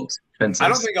just expenses. I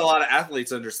don't think a lot of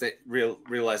athletes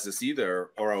realize this either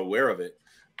or are aware of it.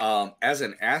 As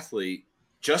an athlete,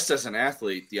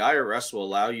 the IRS will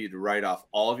allow you to write off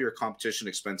all of your competition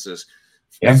expenses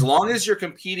as long as you're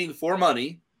competing for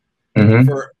money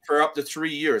for up to 3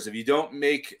 years. If you don't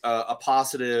make a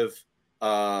positive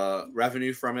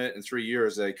revenue from it in 3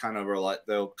 years, they'll kind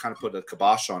of put a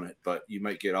kibosh on it, but you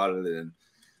might get audited and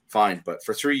fine. But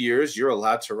for 3 years, you're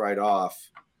allowed to write off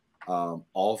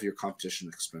all of your competition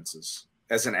expenses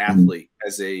as an athlete,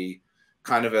 as a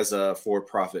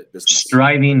for-profit business.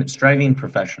 Striving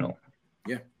professional.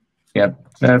 Yeah.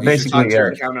 Basically, talk to your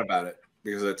accountant about it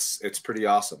because it's pretty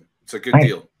awesome. It's a good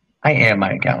deal. I am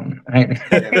my accountant.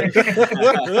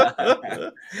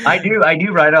 I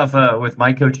do write off with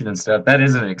my coaching and stuff. That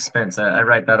is an expense. I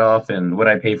write that off, and what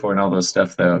I pay for and all those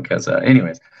stuff though. Because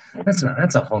anyways, that's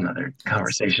a whole nother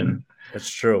conversation. That's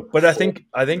true, but I think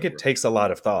it takes a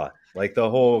lot of thought. Like the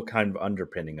whole kind of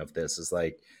underpinning of this is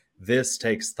like this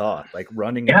takes thought. Like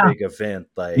running a big event,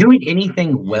 like doing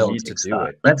anything well takes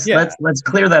thought. Let's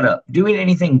clear that up. Doing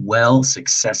anything well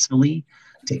successfully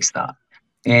takes thought.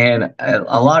 And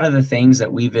a lot of the things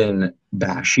that we've been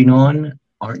bashing on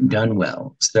aren't done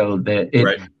well. So that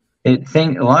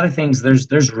a lot of things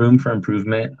there's room for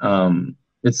improvement. I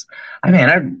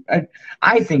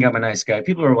think I'm a nice guy.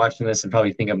 People are watching this and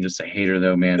probably think I'm just a hater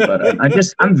though, man. But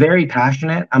I'm very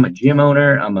passionate. I'm a gym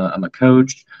owner. I'm a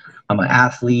coach. I'm an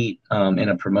athlete and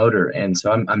a promoter. And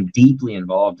so I'm deeply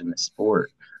involved in the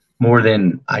sport. More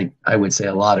than I would say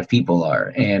a lot of people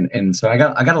are. And so I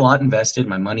got a lot invested,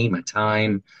 my money, my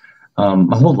time,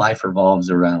 my whole life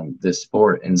revolves around this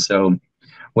sport. And so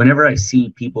whenever I see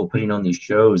people putting on these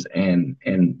shows and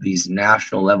these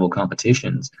national level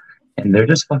competitions, and they're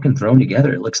just fucking thrown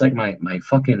together, it looks like my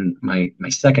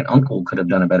second uncle could have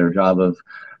done a better job of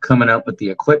coming up with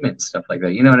the equipment and stuff like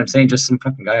that. You know what I'm saying? Just some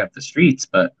fucking guy off the streets,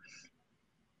 but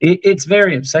it's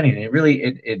very upsetting. It really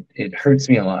it hurts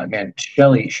me a lot, man.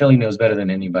 Shelly knows better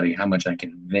than anybody how much I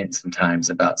can vent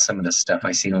sometimes about some of the stuff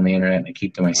I see on the internet and I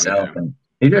keep to myself, and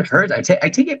it just hurts. I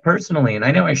take it personally, and I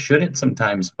know I shouldn't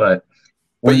sometimes, but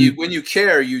when you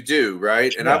care, you do,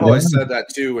 right? And I've always said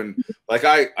that too. And like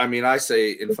I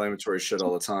say inflammatory shit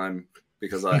all the time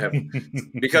because I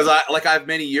have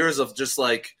many years of just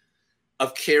like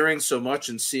of caring so much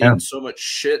and seeing so much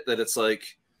shit that it's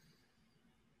like,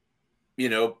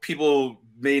 people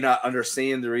may not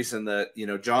understand the reason that,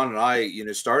 John and I,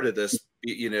 started this,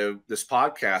 this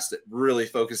podcast that really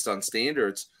focused on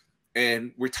standards.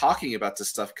 And we're talking about this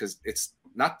stuff because it's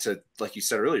not to, like you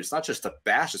said earlier, it's not just to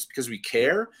bash, it's because we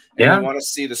care and we want to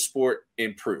see the sport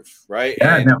improve. Right.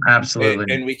 Yeah, no,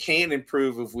 absolutely. And we can't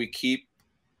improve if we keep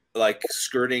like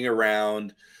skirting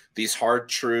around these hard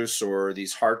truths or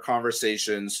these hard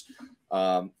conversations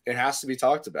it has to be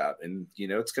talked about. And,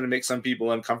 it's going to make some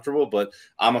people uncomfortable, but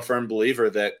I'm a firm believer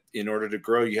that in order to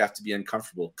grow, you have to be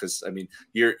uncomfortable. Because,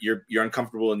 you're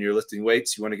uncomfortable and you're lifting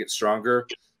weights. You want to get stronger.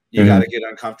 You got to get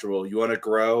uncomfortable. You want to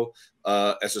grow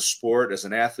as a sport, as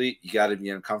an athlete, you got to be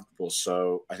uncomfortable.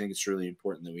 So I think it's really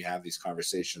important that we have these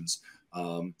conversations,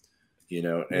 and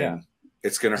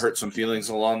it's going to hurt some feelings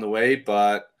along the way,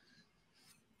 but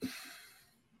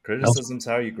criticism's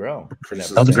how you grow.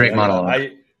 That was a great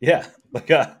monologue.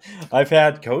 I've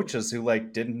had coaches who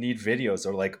didn't need videos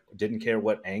or didn't care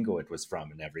what angle it was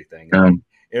from and everything.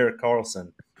 Eric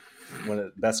Carlson, one of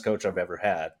the best coach I've ever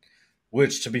had,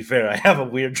 which, to be fair, I have a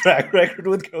weird track record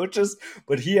with coaches,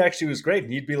 but he actually was great.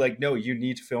 And he'd be like, no, you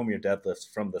need to film your deadlifts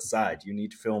from the side. You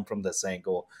need to film from this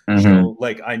angle. So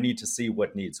I need to see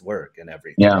what needs work and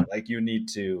everything. Yeah. You need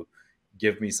to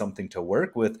give me something to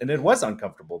work with. And it was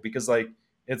uncomfortable because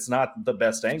it's not the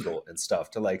best angle and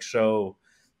stuff to show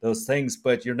those things,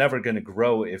 but you're never going to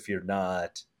grow if you're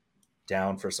not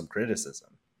down for some criticism.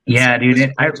 Yeah,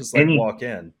 dude. I just walk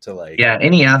in to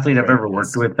any athlete I've ever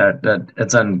worked with that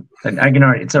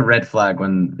it's a red flag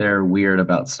when they're weird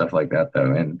about stuff like that,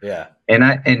 though. And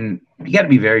you got to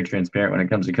be very transparent when it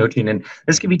comes to coaching. And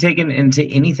this can be taken into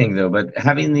anything, though. But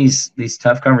having these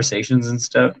tough conversations and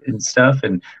stuff,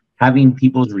 and having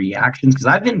people's reactions, because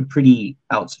I've been pretty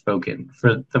outspoken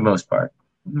for the most part.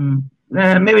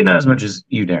 Maybe not as much as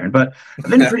you, Darren, but I've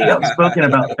been pretty outspoken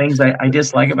about things I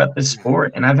dislike about this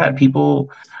sport, and I've had people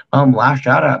lash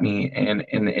out at me, and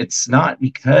it's not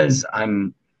because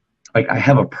I'm I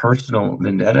have a personal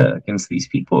vendetta against these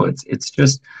people. It's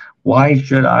just, why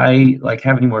should I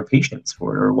have any more patience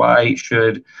for it, or why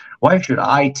should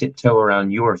I tiptoe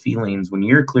around your feelings when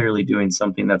you're clearly doing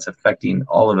something that's affecting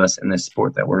all of us in this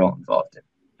sport that we're all involved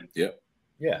in?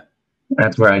 Yeah.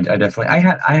 That's where I definitely I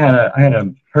had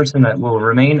a person that will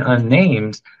remain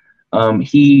unnamed.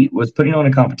 He was putting on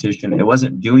a competition. It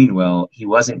wasn't doing well. He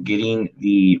wasn't getting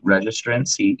the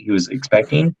registrants he was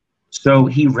expecting. So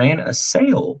he ran a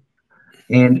sale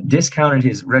and discounted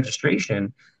his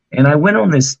registration. And I went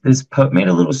on this made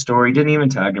a little story, didn't even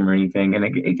tag him or anything, and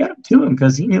it got up to him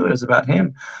because he knew it was about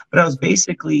him. But I was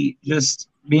basically just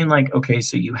being like, okay,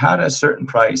 so you had a certain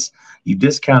price, you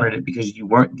discounted it because you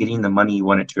weren't getting the money you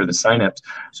wanted to, or the signups.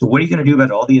 So what are you going to do about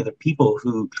all the other people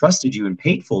who trusted you and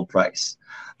paid full price?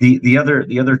 The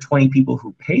other 20 people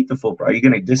who paid the full price, are you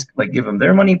going to give them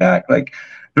their money back? But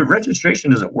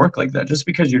registration doesn't work like that. Just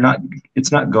because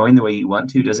it's not going the way you want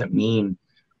to doesn't mean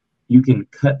you can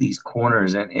cut these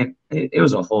corners. And it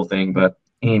was a whole thing, but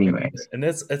anyways. And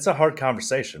it's a hard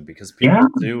conversation because people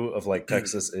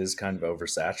Texas is kind of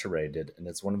oversaturated, and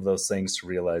it's one of those things to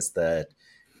realize that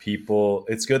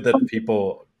it's good that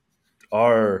people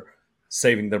are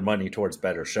saving their money towards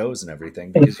better shows and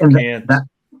everything, because you can't.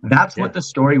 That's what the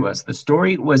story was. The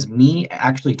story was me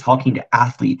actually talking to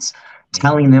athletes,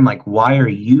 telling them why are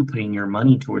you putting your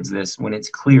money towards this when it's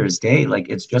clear as day?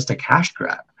 It's just a cash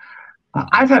grab.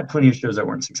 I've had plenty of shows that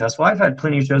weren't successful. I've had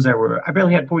plenty of shows that I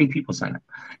barely had 40 people sign up,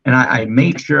 and I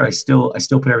made sure I still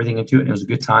put everything into it, and it was a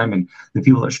good time, and the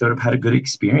people that showed up had a good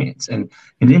experience, and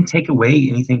it didn't take away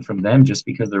anything from them just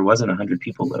because there wasn't 100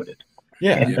 people loaded.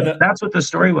 That's what the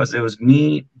story was. It was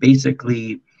me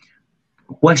basically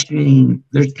questioning.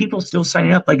 There's people still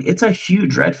signing up. It's a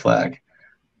huge red flag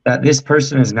that this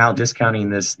person is now discounting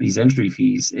these entry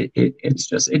fees.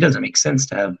 It doesn't make sense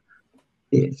to have.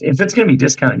 If it's going to be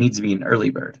discounted, it needs to be an early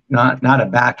bird, not a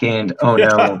back end. Oh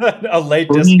no, a late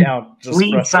discount.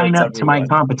 Please sign up to my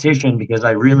competition because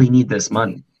I really need this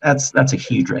money. That's a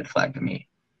huge red flag to me.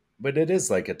 But it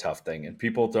is a tough thing, and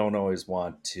people don't always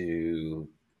want to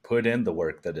put in the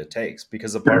work that it takes,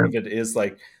 because a part of it is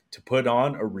to put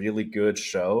on a really good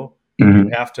show. You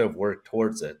have to have worked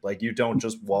towards it. You don't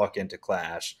just walk into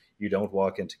Clash. You don't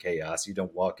walk into Chaos. You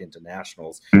don't walk into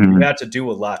Nationals. You had to do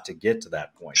a lot to get to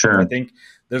that point. Sure. I think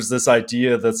there's this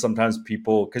idea that sometimes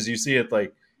people, because you see it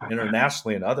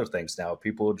internationally and other things now,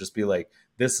 people will just be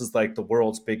this is the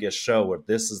world's biggest show, or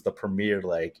this is the premiere,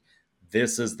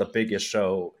 this is the biggest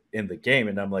show in the game.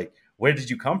 And I'm where did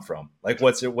you come from?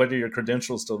 What are your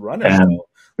credentials to run a show?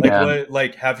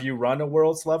 What, have you run a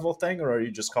world's level thing, or are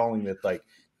you just calling it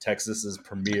Texas's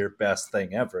premier best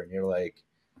thing ever? And you're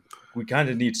we kind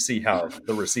of need to see how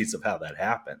the receipts of how that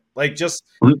happened. Because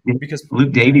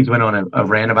Luke Davies went on a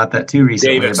rant about that too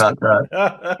recently.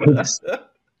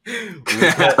 He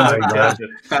does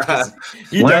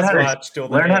watch till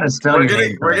the learn how to spell your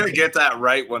name. We're gonna get that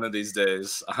right one of these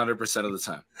days, 100% of the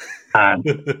time.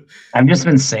 I've just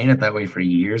been saying it that way for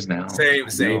years now. Same.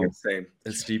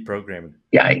 It's deprogramming.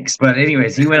 Yikes! But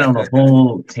anyways, he went on a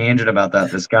whole tangent about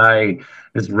that. This guy,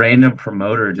 this random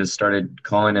promoter, just started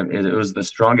calling him. It was the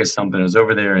strongest something. It was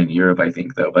over there in Europe, I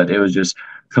think, though. But it was just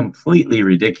completely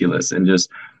ridiculous, and just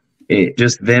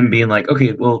them being like,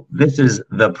 okay, well, this is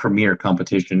the premier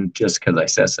competition just because I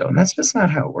said so. And that's just not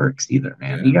how it works either,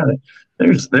 man. Yeah.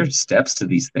 There's steps to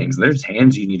these things. There's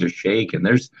hands you need to shake, and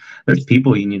there's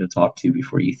people you need to talk to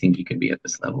before you think you can be at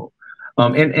this level.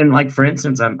 And like, for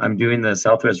instance, I'm doing the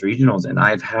Southwest Regionals, and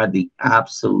I've had the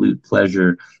absolute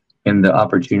pleasure and the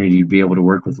opportunity to be able to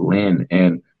work with Lynn,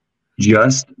 and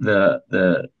just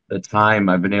the time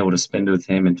I've been able to spend with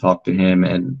him and talk to him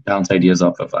and bounce ideas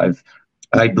off of.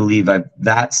 I believe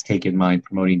that's taken my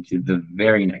promoting to the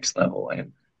very next level,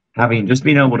 and having just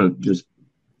being able to just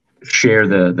share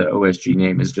the OSG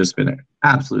name has just been an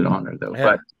absolute honor, though.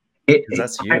 Yeah, but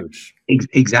that's huge.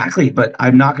 Exactly. But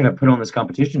I'm not going to put on this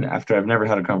competition after I've never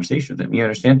had a conversation with him. You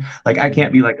understand? Like, I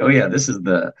can't be like, oh yeah, this is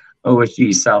the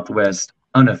OSG Southwest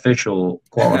unofficial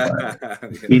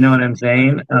qualifier. You know what I'm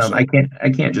saying? I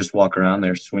can't just walk around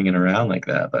there swinging around like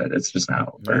that. But it's just not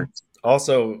how it works.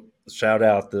 Also, shout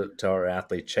out to our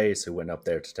athlete Chase, who went up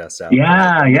there to test out.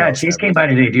 Yeah. Chase came by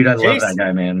today, dude. I love that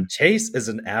guy, man. Chase is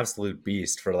an absolute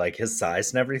beast for like his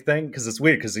size and everything. Because it's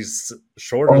weird because he's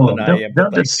shorter than I am.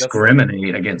 Don't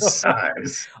discriminate against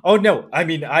size. Oh no, I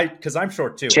mean because I'm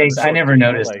short too. Chase, I never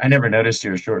noticed. I never noticed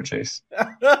you were short, Chase.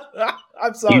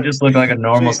 I'm sorry. You just look like a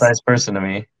normal sized person to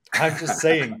me. I'm just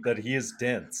saying that he is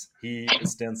dense. He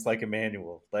is dense like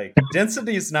Emmanuel. Like,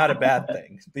 density is not a bad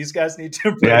thing. These guys need to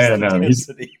embrace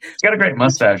density. He's got a great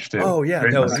mustache too. Oh yeah,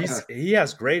 he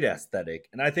has great aesthetic,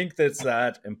 and I think that's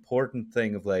that important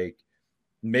thing of like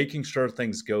making sure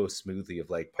things go smoothly. Of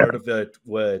like part of it,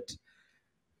 what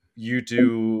you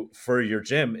do for your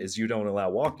gym is you don't allow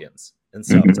walk-ins and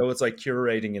stuff. Mm-hmm. So it's like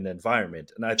curating an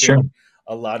environment, and I think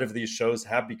a lot of these shows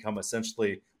have become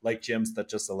essentially like gyms that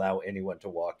just allow anyone to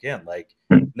walk in. Like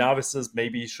novices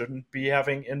maybe shouldn't be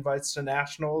having invites to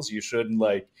nationals. You shouldn't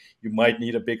you might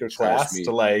need a bigger class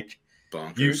to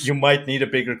you might need a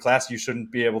bigger class. You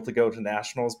shouldn't be able to go to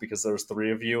nationals because there's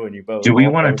 3 of you and you both. Do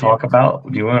you want to talk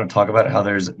about how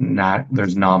there's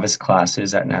novice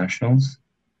classes at nationals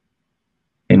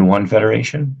in one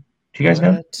federation? Do you guys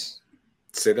know?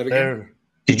 Say that again.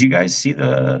 Did you guys see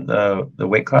the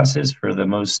weight classes for the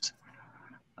most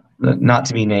not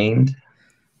to be named?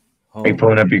 Are you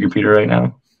pulling up your computer right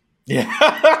now?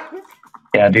 Yeah.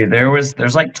 Yeah, dude,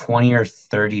 there's like 20 or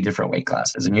 30 different weight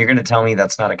classes, and you're going to tell me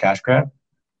that's not a cash grab?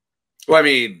 Well, I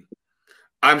mean,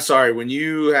 I'm sorry. When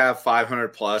you have 500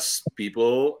 plus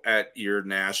people at your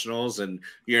nationals and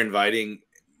you're inviting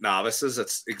novices,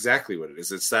 that's exactly what it is.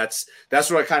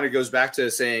 That's what kind of goes back to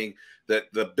saying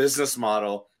that the business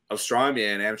model of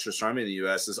strongman, amateur strongman in the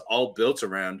U.S. is all built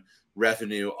around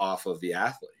revenue off of the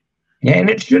athlete. Yeah, and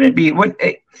it shouldn't be.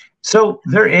 So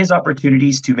there is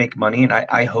opportunities to make money, and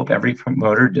I hope every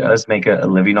promoter does make a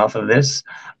living off of this.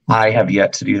 I have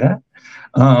yet to do that.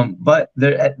 But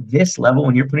at this level,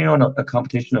 when you're putting on a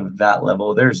competition of that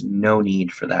level, there's no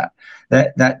need for that.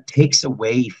 That takes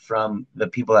away from the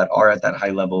people that are at that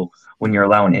high level when you're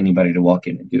allowing anybody to walk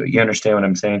in and do it. You understand what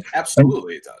I'm saying?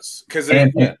 Absolutely, it does. Because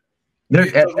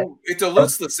it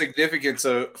dilutes the significance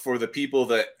for the people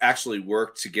that actually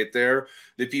work to get there,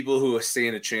 the people who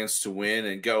stand a chance to win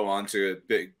and go on to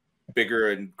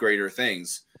bigger and greater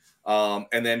things.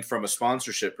 And then from a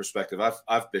sponsorship perspective,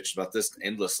 I've bitched about this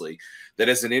endlessly, that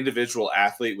as an individual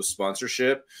athlete with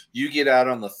sponsorship, you get out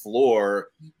on the floor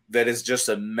that is just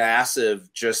a massive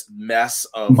mess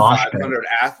of 500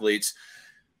 athletes.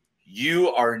 You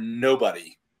are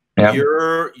nobody. Yeah.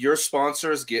 Your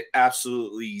sponsors get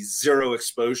absolutely zero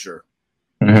exposure.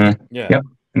 Mm-hmm. Yeah. Yep.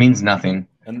 Means nothing.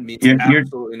 And means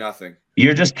absolutely nothing.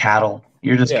 You're just cattle.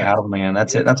 You're just cattle, man.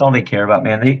 That's it. That's all they care about,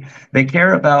 man. They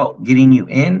care about getting you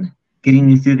in, getting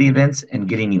you through the events, and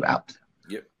getting you out.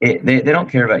 Yep. They don't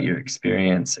care about your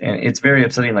experience, and it's very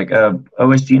upsetting. Like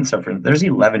OSG and stuff, there's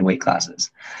 11 weight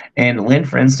classes, and Lynn,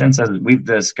 for instance, as we've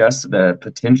discussed, the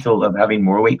potential of having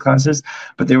more weight classes,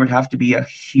 but there would have to be a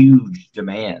huge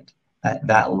demand at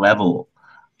that level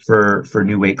for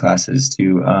new weight classes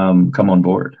to come on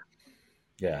board.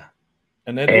 Yeah,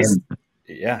 and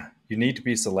you need to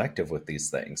be selective with these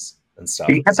things and stuff.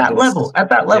 At that level,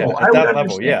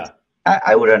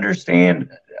 I would understand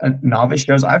novice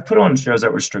shows. I've put on shows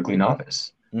that were strictly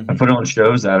novice. I put on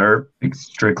shows that are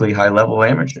strictly high level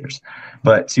amateurs.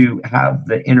 But to have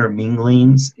the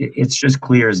interminglings, it's just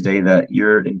clear as day that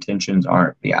your intentions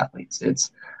aren't the athletes.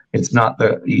 It's not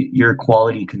your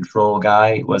quality control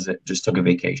guy just took a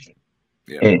vacation.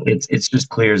 Yeah. It's just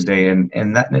clear as day,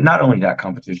 and that not only that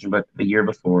competition, but the year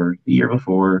before,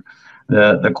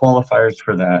 the qualifiers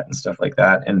for that and stuff like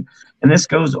that, and this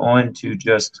goes on to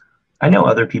just, I know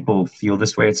other people feel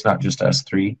this way. It's not just us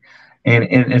three, and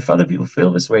if other people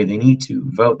feel this way, they need to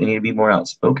vote. They need to be more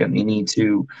outspoken. They need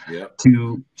to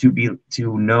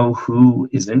know who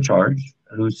is in charge,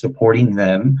 who's supporting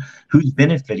them, who's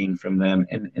benefiting from them,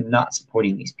 and not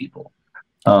supporting these people.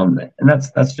 And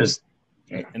that's just.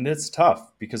 And it's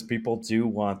tough because people do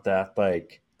want that,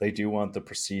 like they do want the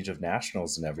prestige of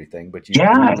nationals and everything. But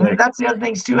that's the other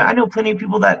things too. I know plenty of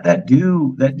people that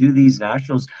do these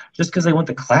nationals just because they want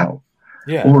the clout.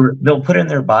 Yeah. Or they'll put in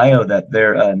their bio that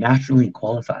they're nationally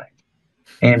qualified,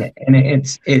 and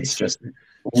it's just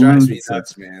drives me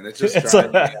nuts, man.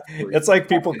 It's like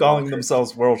people calling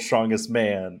themselves world's strongest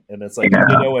man, and it's like in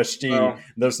OSG,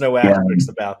 there's no asterisks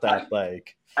about that,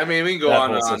 like. I mean, we can go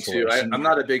on and on too. I'm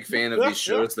not a big fan of these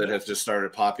shows that have just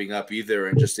started popping up either,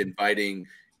 and just inviting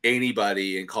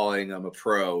anybody and calling them a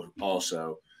pro.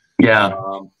 Also,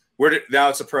 now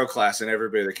it's a pro class, and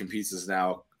everybody that competes is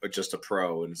now just a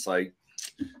pro, and it's like,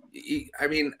 I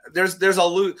mean, there's a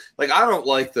like I don't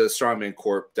like the Strongman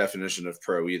Corp definition of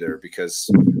pro either, because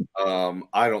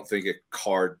I don't think a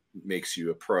card makes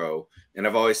you a pro. And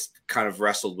I've always kind of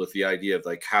wrestled with the idea of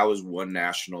like, how is one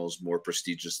nationals more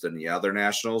prestigious than the other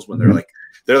nationals when they're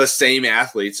the same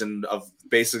athletes and of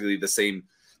basically the same.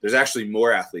 There's actually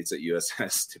more athletes at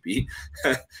USS to be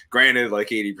granted, like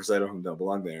 80% of them don't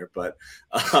belong there, but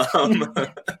I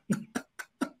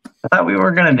thought we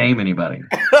weren't going to name anybody.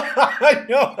 I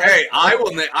know. Hey,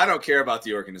 I don't care about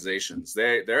the organizations.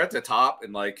 They're at the top,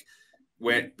 and like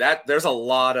when there's a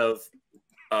lot of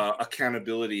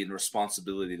accountability and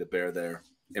responsibility to bear there,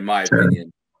 in my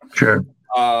opinion. Sure.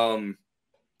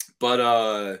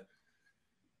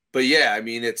 But yeah, I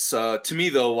mean, it's to me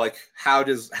though, like how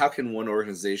can one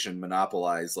organization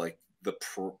monopolize like the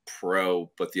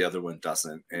pro, but the other one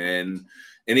doesn't, and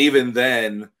even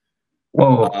then.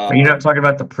 Whoa, you're not talking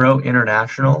about the Pro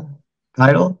International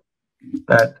title?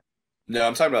 No,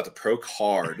 I'm talking about the Pro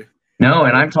card. No,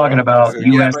 and I'm talking about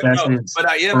USS's. But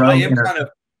I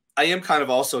am kind of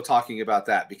also talking about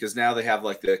that, because now they have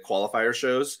like the qualifier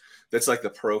shows. That's like the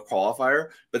pro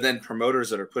qualifier, but then promoters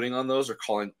that are putting on those are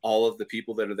calling all of the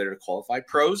people that are there to qualify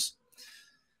pros,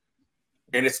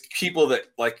 and it's people that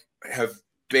like have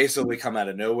basically come out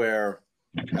of nowhere.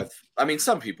 I mean,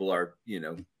 some people are,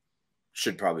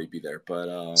 should probably be there,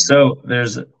 but so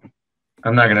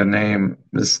I'm not gonna name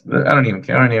this. I don't even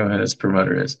care. I don't even know who this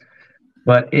promoter is,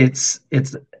 but it's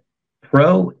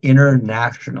Pro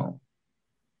International.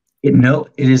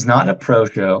 It is not a pro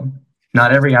show.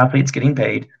 Not every athlete's getting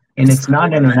paid, and it's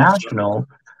not international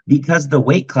because the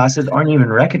weight classes aren't even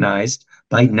recognized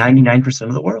by 99%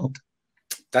 of the world.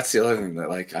 That's the other thing that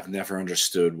like I've never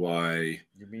understood why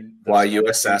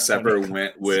USS ever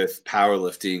went with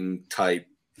powerlifting type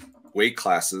weight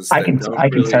classes. I can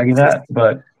tell you that,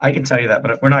 but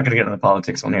we're not going to get into the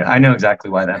politics on here. I know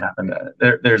exactly why that happened.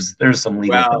 There's some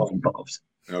legal things involved.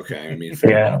 Okay, I mean,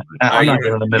 I'm not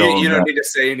in the middle. You don't need to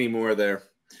say any more there.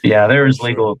 Yeah, there is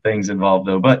legal things involved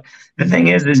though. But the thing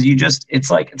is it's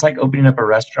like opening up a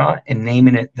restaurant and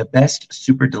naming it the best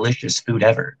super delicious food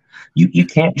ever. You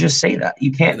can't just say that.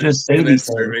 You can't just say these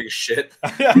things. Shit.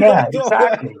 Yeah,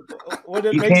 exactly.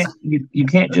 You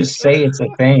can't just say it's a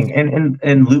thing.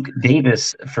 And Luke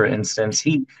Davis, for instance,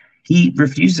 he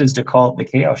refuses to call it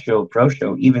the Chaos Show pro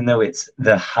show, even though it's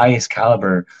the highest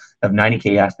caliber of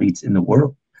 90K athletes in the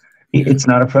world. It's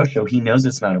not a pro show. He knows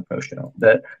it's not a pro show.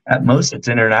 That at most it's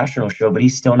an international show, but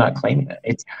he's still not claiming it.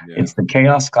 It's the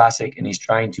Chaos Classic, and he's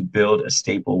trying to build a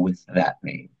staple with that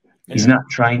name. He's not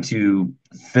trying to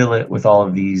fill it with all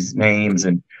of these names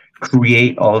and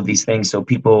create all of these things so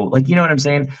people like, you know what I'm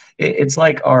saying? It's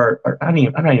like our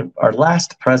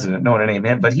last president, no one name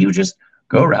him, but he would just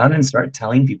go around and start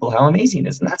telling people how amazing it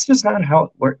is. And that's just not how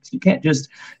it works. You can't just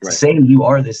say you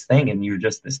are this thing and you're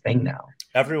just this thing now.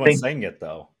 Everyone's saying it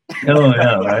though. Oh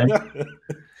yeah, right.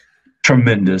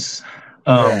 Tremendous.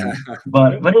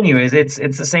 But anyways, it's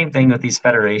the same thing with these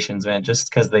federations, man. Just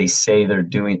because they say they're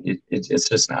doing it, it's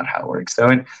just not how it works. So,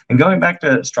 and going back to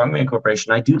Strongman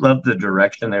Corporation, I do love the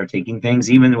direction they're taking things,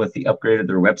 even with the upgrade of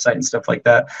their website and stuff like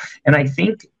that. And I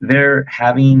think they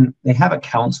have a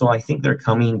council. I think they're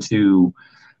coming to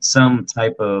some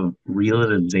type of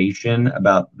realization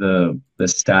about the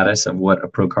status of what a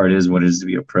pro card is, what it is to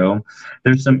be a pro.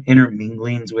 There's some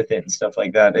interminglings with it and stuff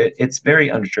like that. It's very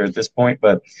unsure at this point,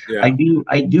 but Yeah.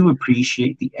 I do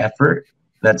appreciate the effort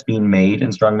that's being made in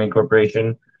Strongman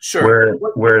Corporation, Sure.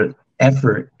 where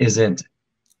effort isn't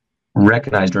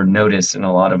recognized or noticed in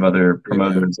a lot of other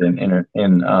promoters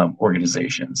and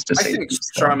organizations. I think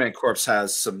Strongman Corp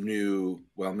has some new,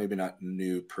 well, maybe not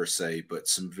new per se, but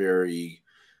some very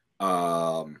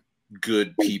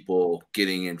good people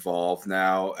getting involved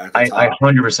now. At the top. I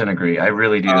 100% agree. I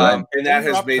really do. And that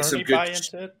has made some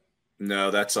good. No,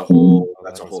 that's a whole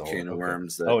can of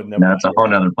worms. That's a whole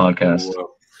nother podcast.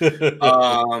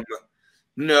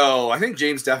 No, I think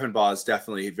James Deffenbaugh is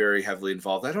definitely very heavily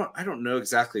involved. I don't know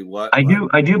exactly what. I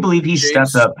do believe he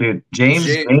stepped up, dude. James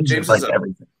is like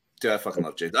everything. Dude, I fucking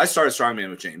love James. I started Strongman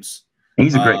with James.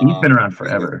 He's he's been around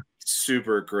forever.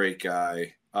 Super great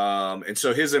guy. And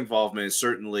so his involvement is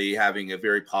certainly having a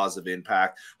very positive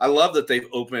impact. I love that they've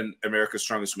opened America's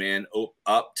Strongest Man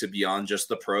up to beyond just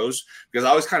the pros, because I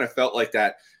always kind of felt like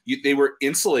that they were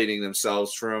insulating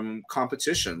themselves from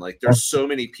competition. Like there's so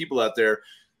many people out there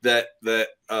that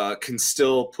can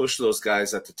still push those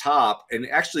guys at the top and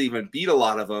actually even beat a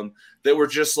lot of them that were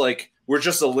just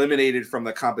eliminated from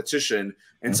the competition.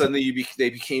 And suddenly they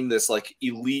became this like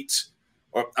elite,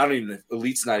 or I don't even,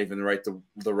 elite's not even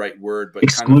the right word, but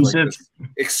exclusive, kind of like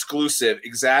exclusive,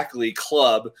 exactly,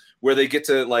 club where they get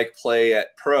to like play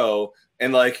at pro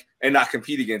and not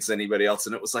compete against anybody else.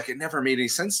 And it was like, it never made any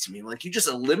sense to me. Like, you just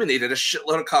eliminated a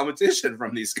shitload of competition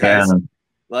from these guys. Yeah.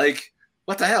 Like,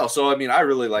 what the hell? So, I mean, I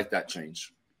really like that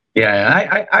change.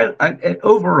 Yeah, I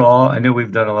overall, I know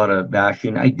we've done a lot of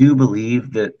bashing. I do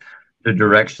believe that the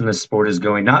direction the sport is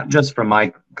going, not just from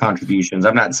my contributions.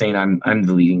 I'm not saying I'm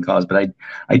the leading cause, but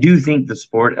I do think the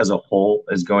sport as a whole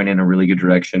is going in a really good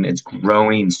direction. It's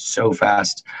growing so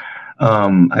fast.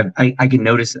 I can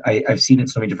notice, I've seen it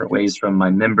so many different ways, from my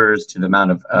members to the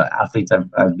amount of athletes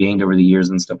I've gained over the years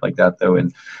and stuff like that, though.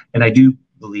 And I do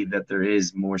believe that there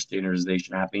is more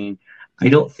standardization happening. I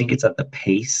don't think it's at the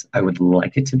pace I would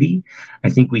like it to be. I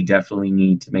think we definitely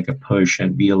need to make a push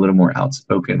and be a little more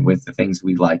outspoken with the things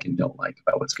we like and don't like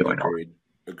about what's going on.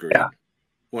 Agreed. Yeah.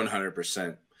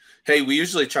 100%. Hey, we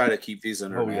usually try to keep these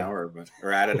under an hour,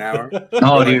 or at an hour.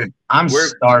 Oh, dude, I'm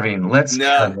starving. Let's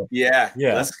go. Yeah.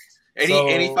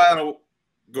 Any final?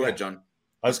 Go ahead, John.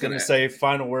 I was going to say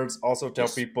final words. Also, tell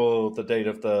people the date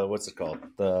of the, what's it called?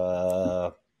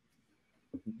 The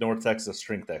North Texas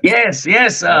Strength Expo. Yes.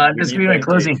 This is going to be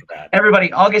closing.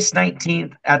 Everybody, August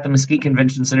 19th at the Mesquite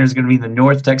Convention Center is going to be the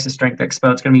North Texas Strength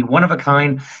Expo. It's going to be one of a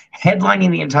kind.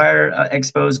 Headlining the entire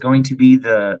expo is going to be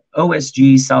the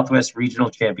OSG Southwest Regional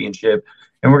Championship.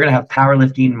 And we're going to have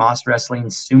powerlifting, Moss wrestling,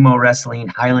 sumo wrestling,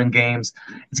 Highland Games.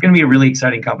 It's going to be a really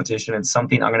exciting competition. It's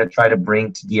something I'm going to try to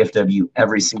bring to DFW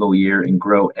every single year and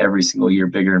grow every single year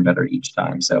bigger and better each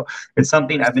time. So it's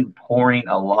something I've been pouring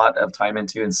a lot of time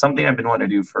into, and something I've been wanting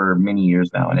to do for many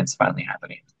years now, and it's finally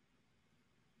happening.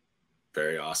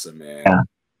 Very awesome, man. Yeah.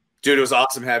 Dude, it was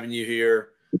awesome having you here.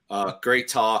 Great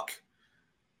talk.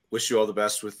 Wish you all the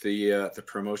best with the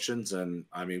promotions, and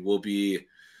I mean, we'll be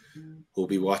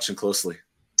watching closely.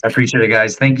 I appreciate it,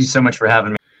 guys. Thank you so much for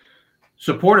having me.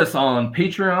 Support us on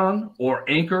Patreon or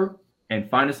Anchor, and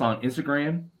find us on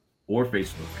Instagram or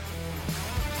Facebook.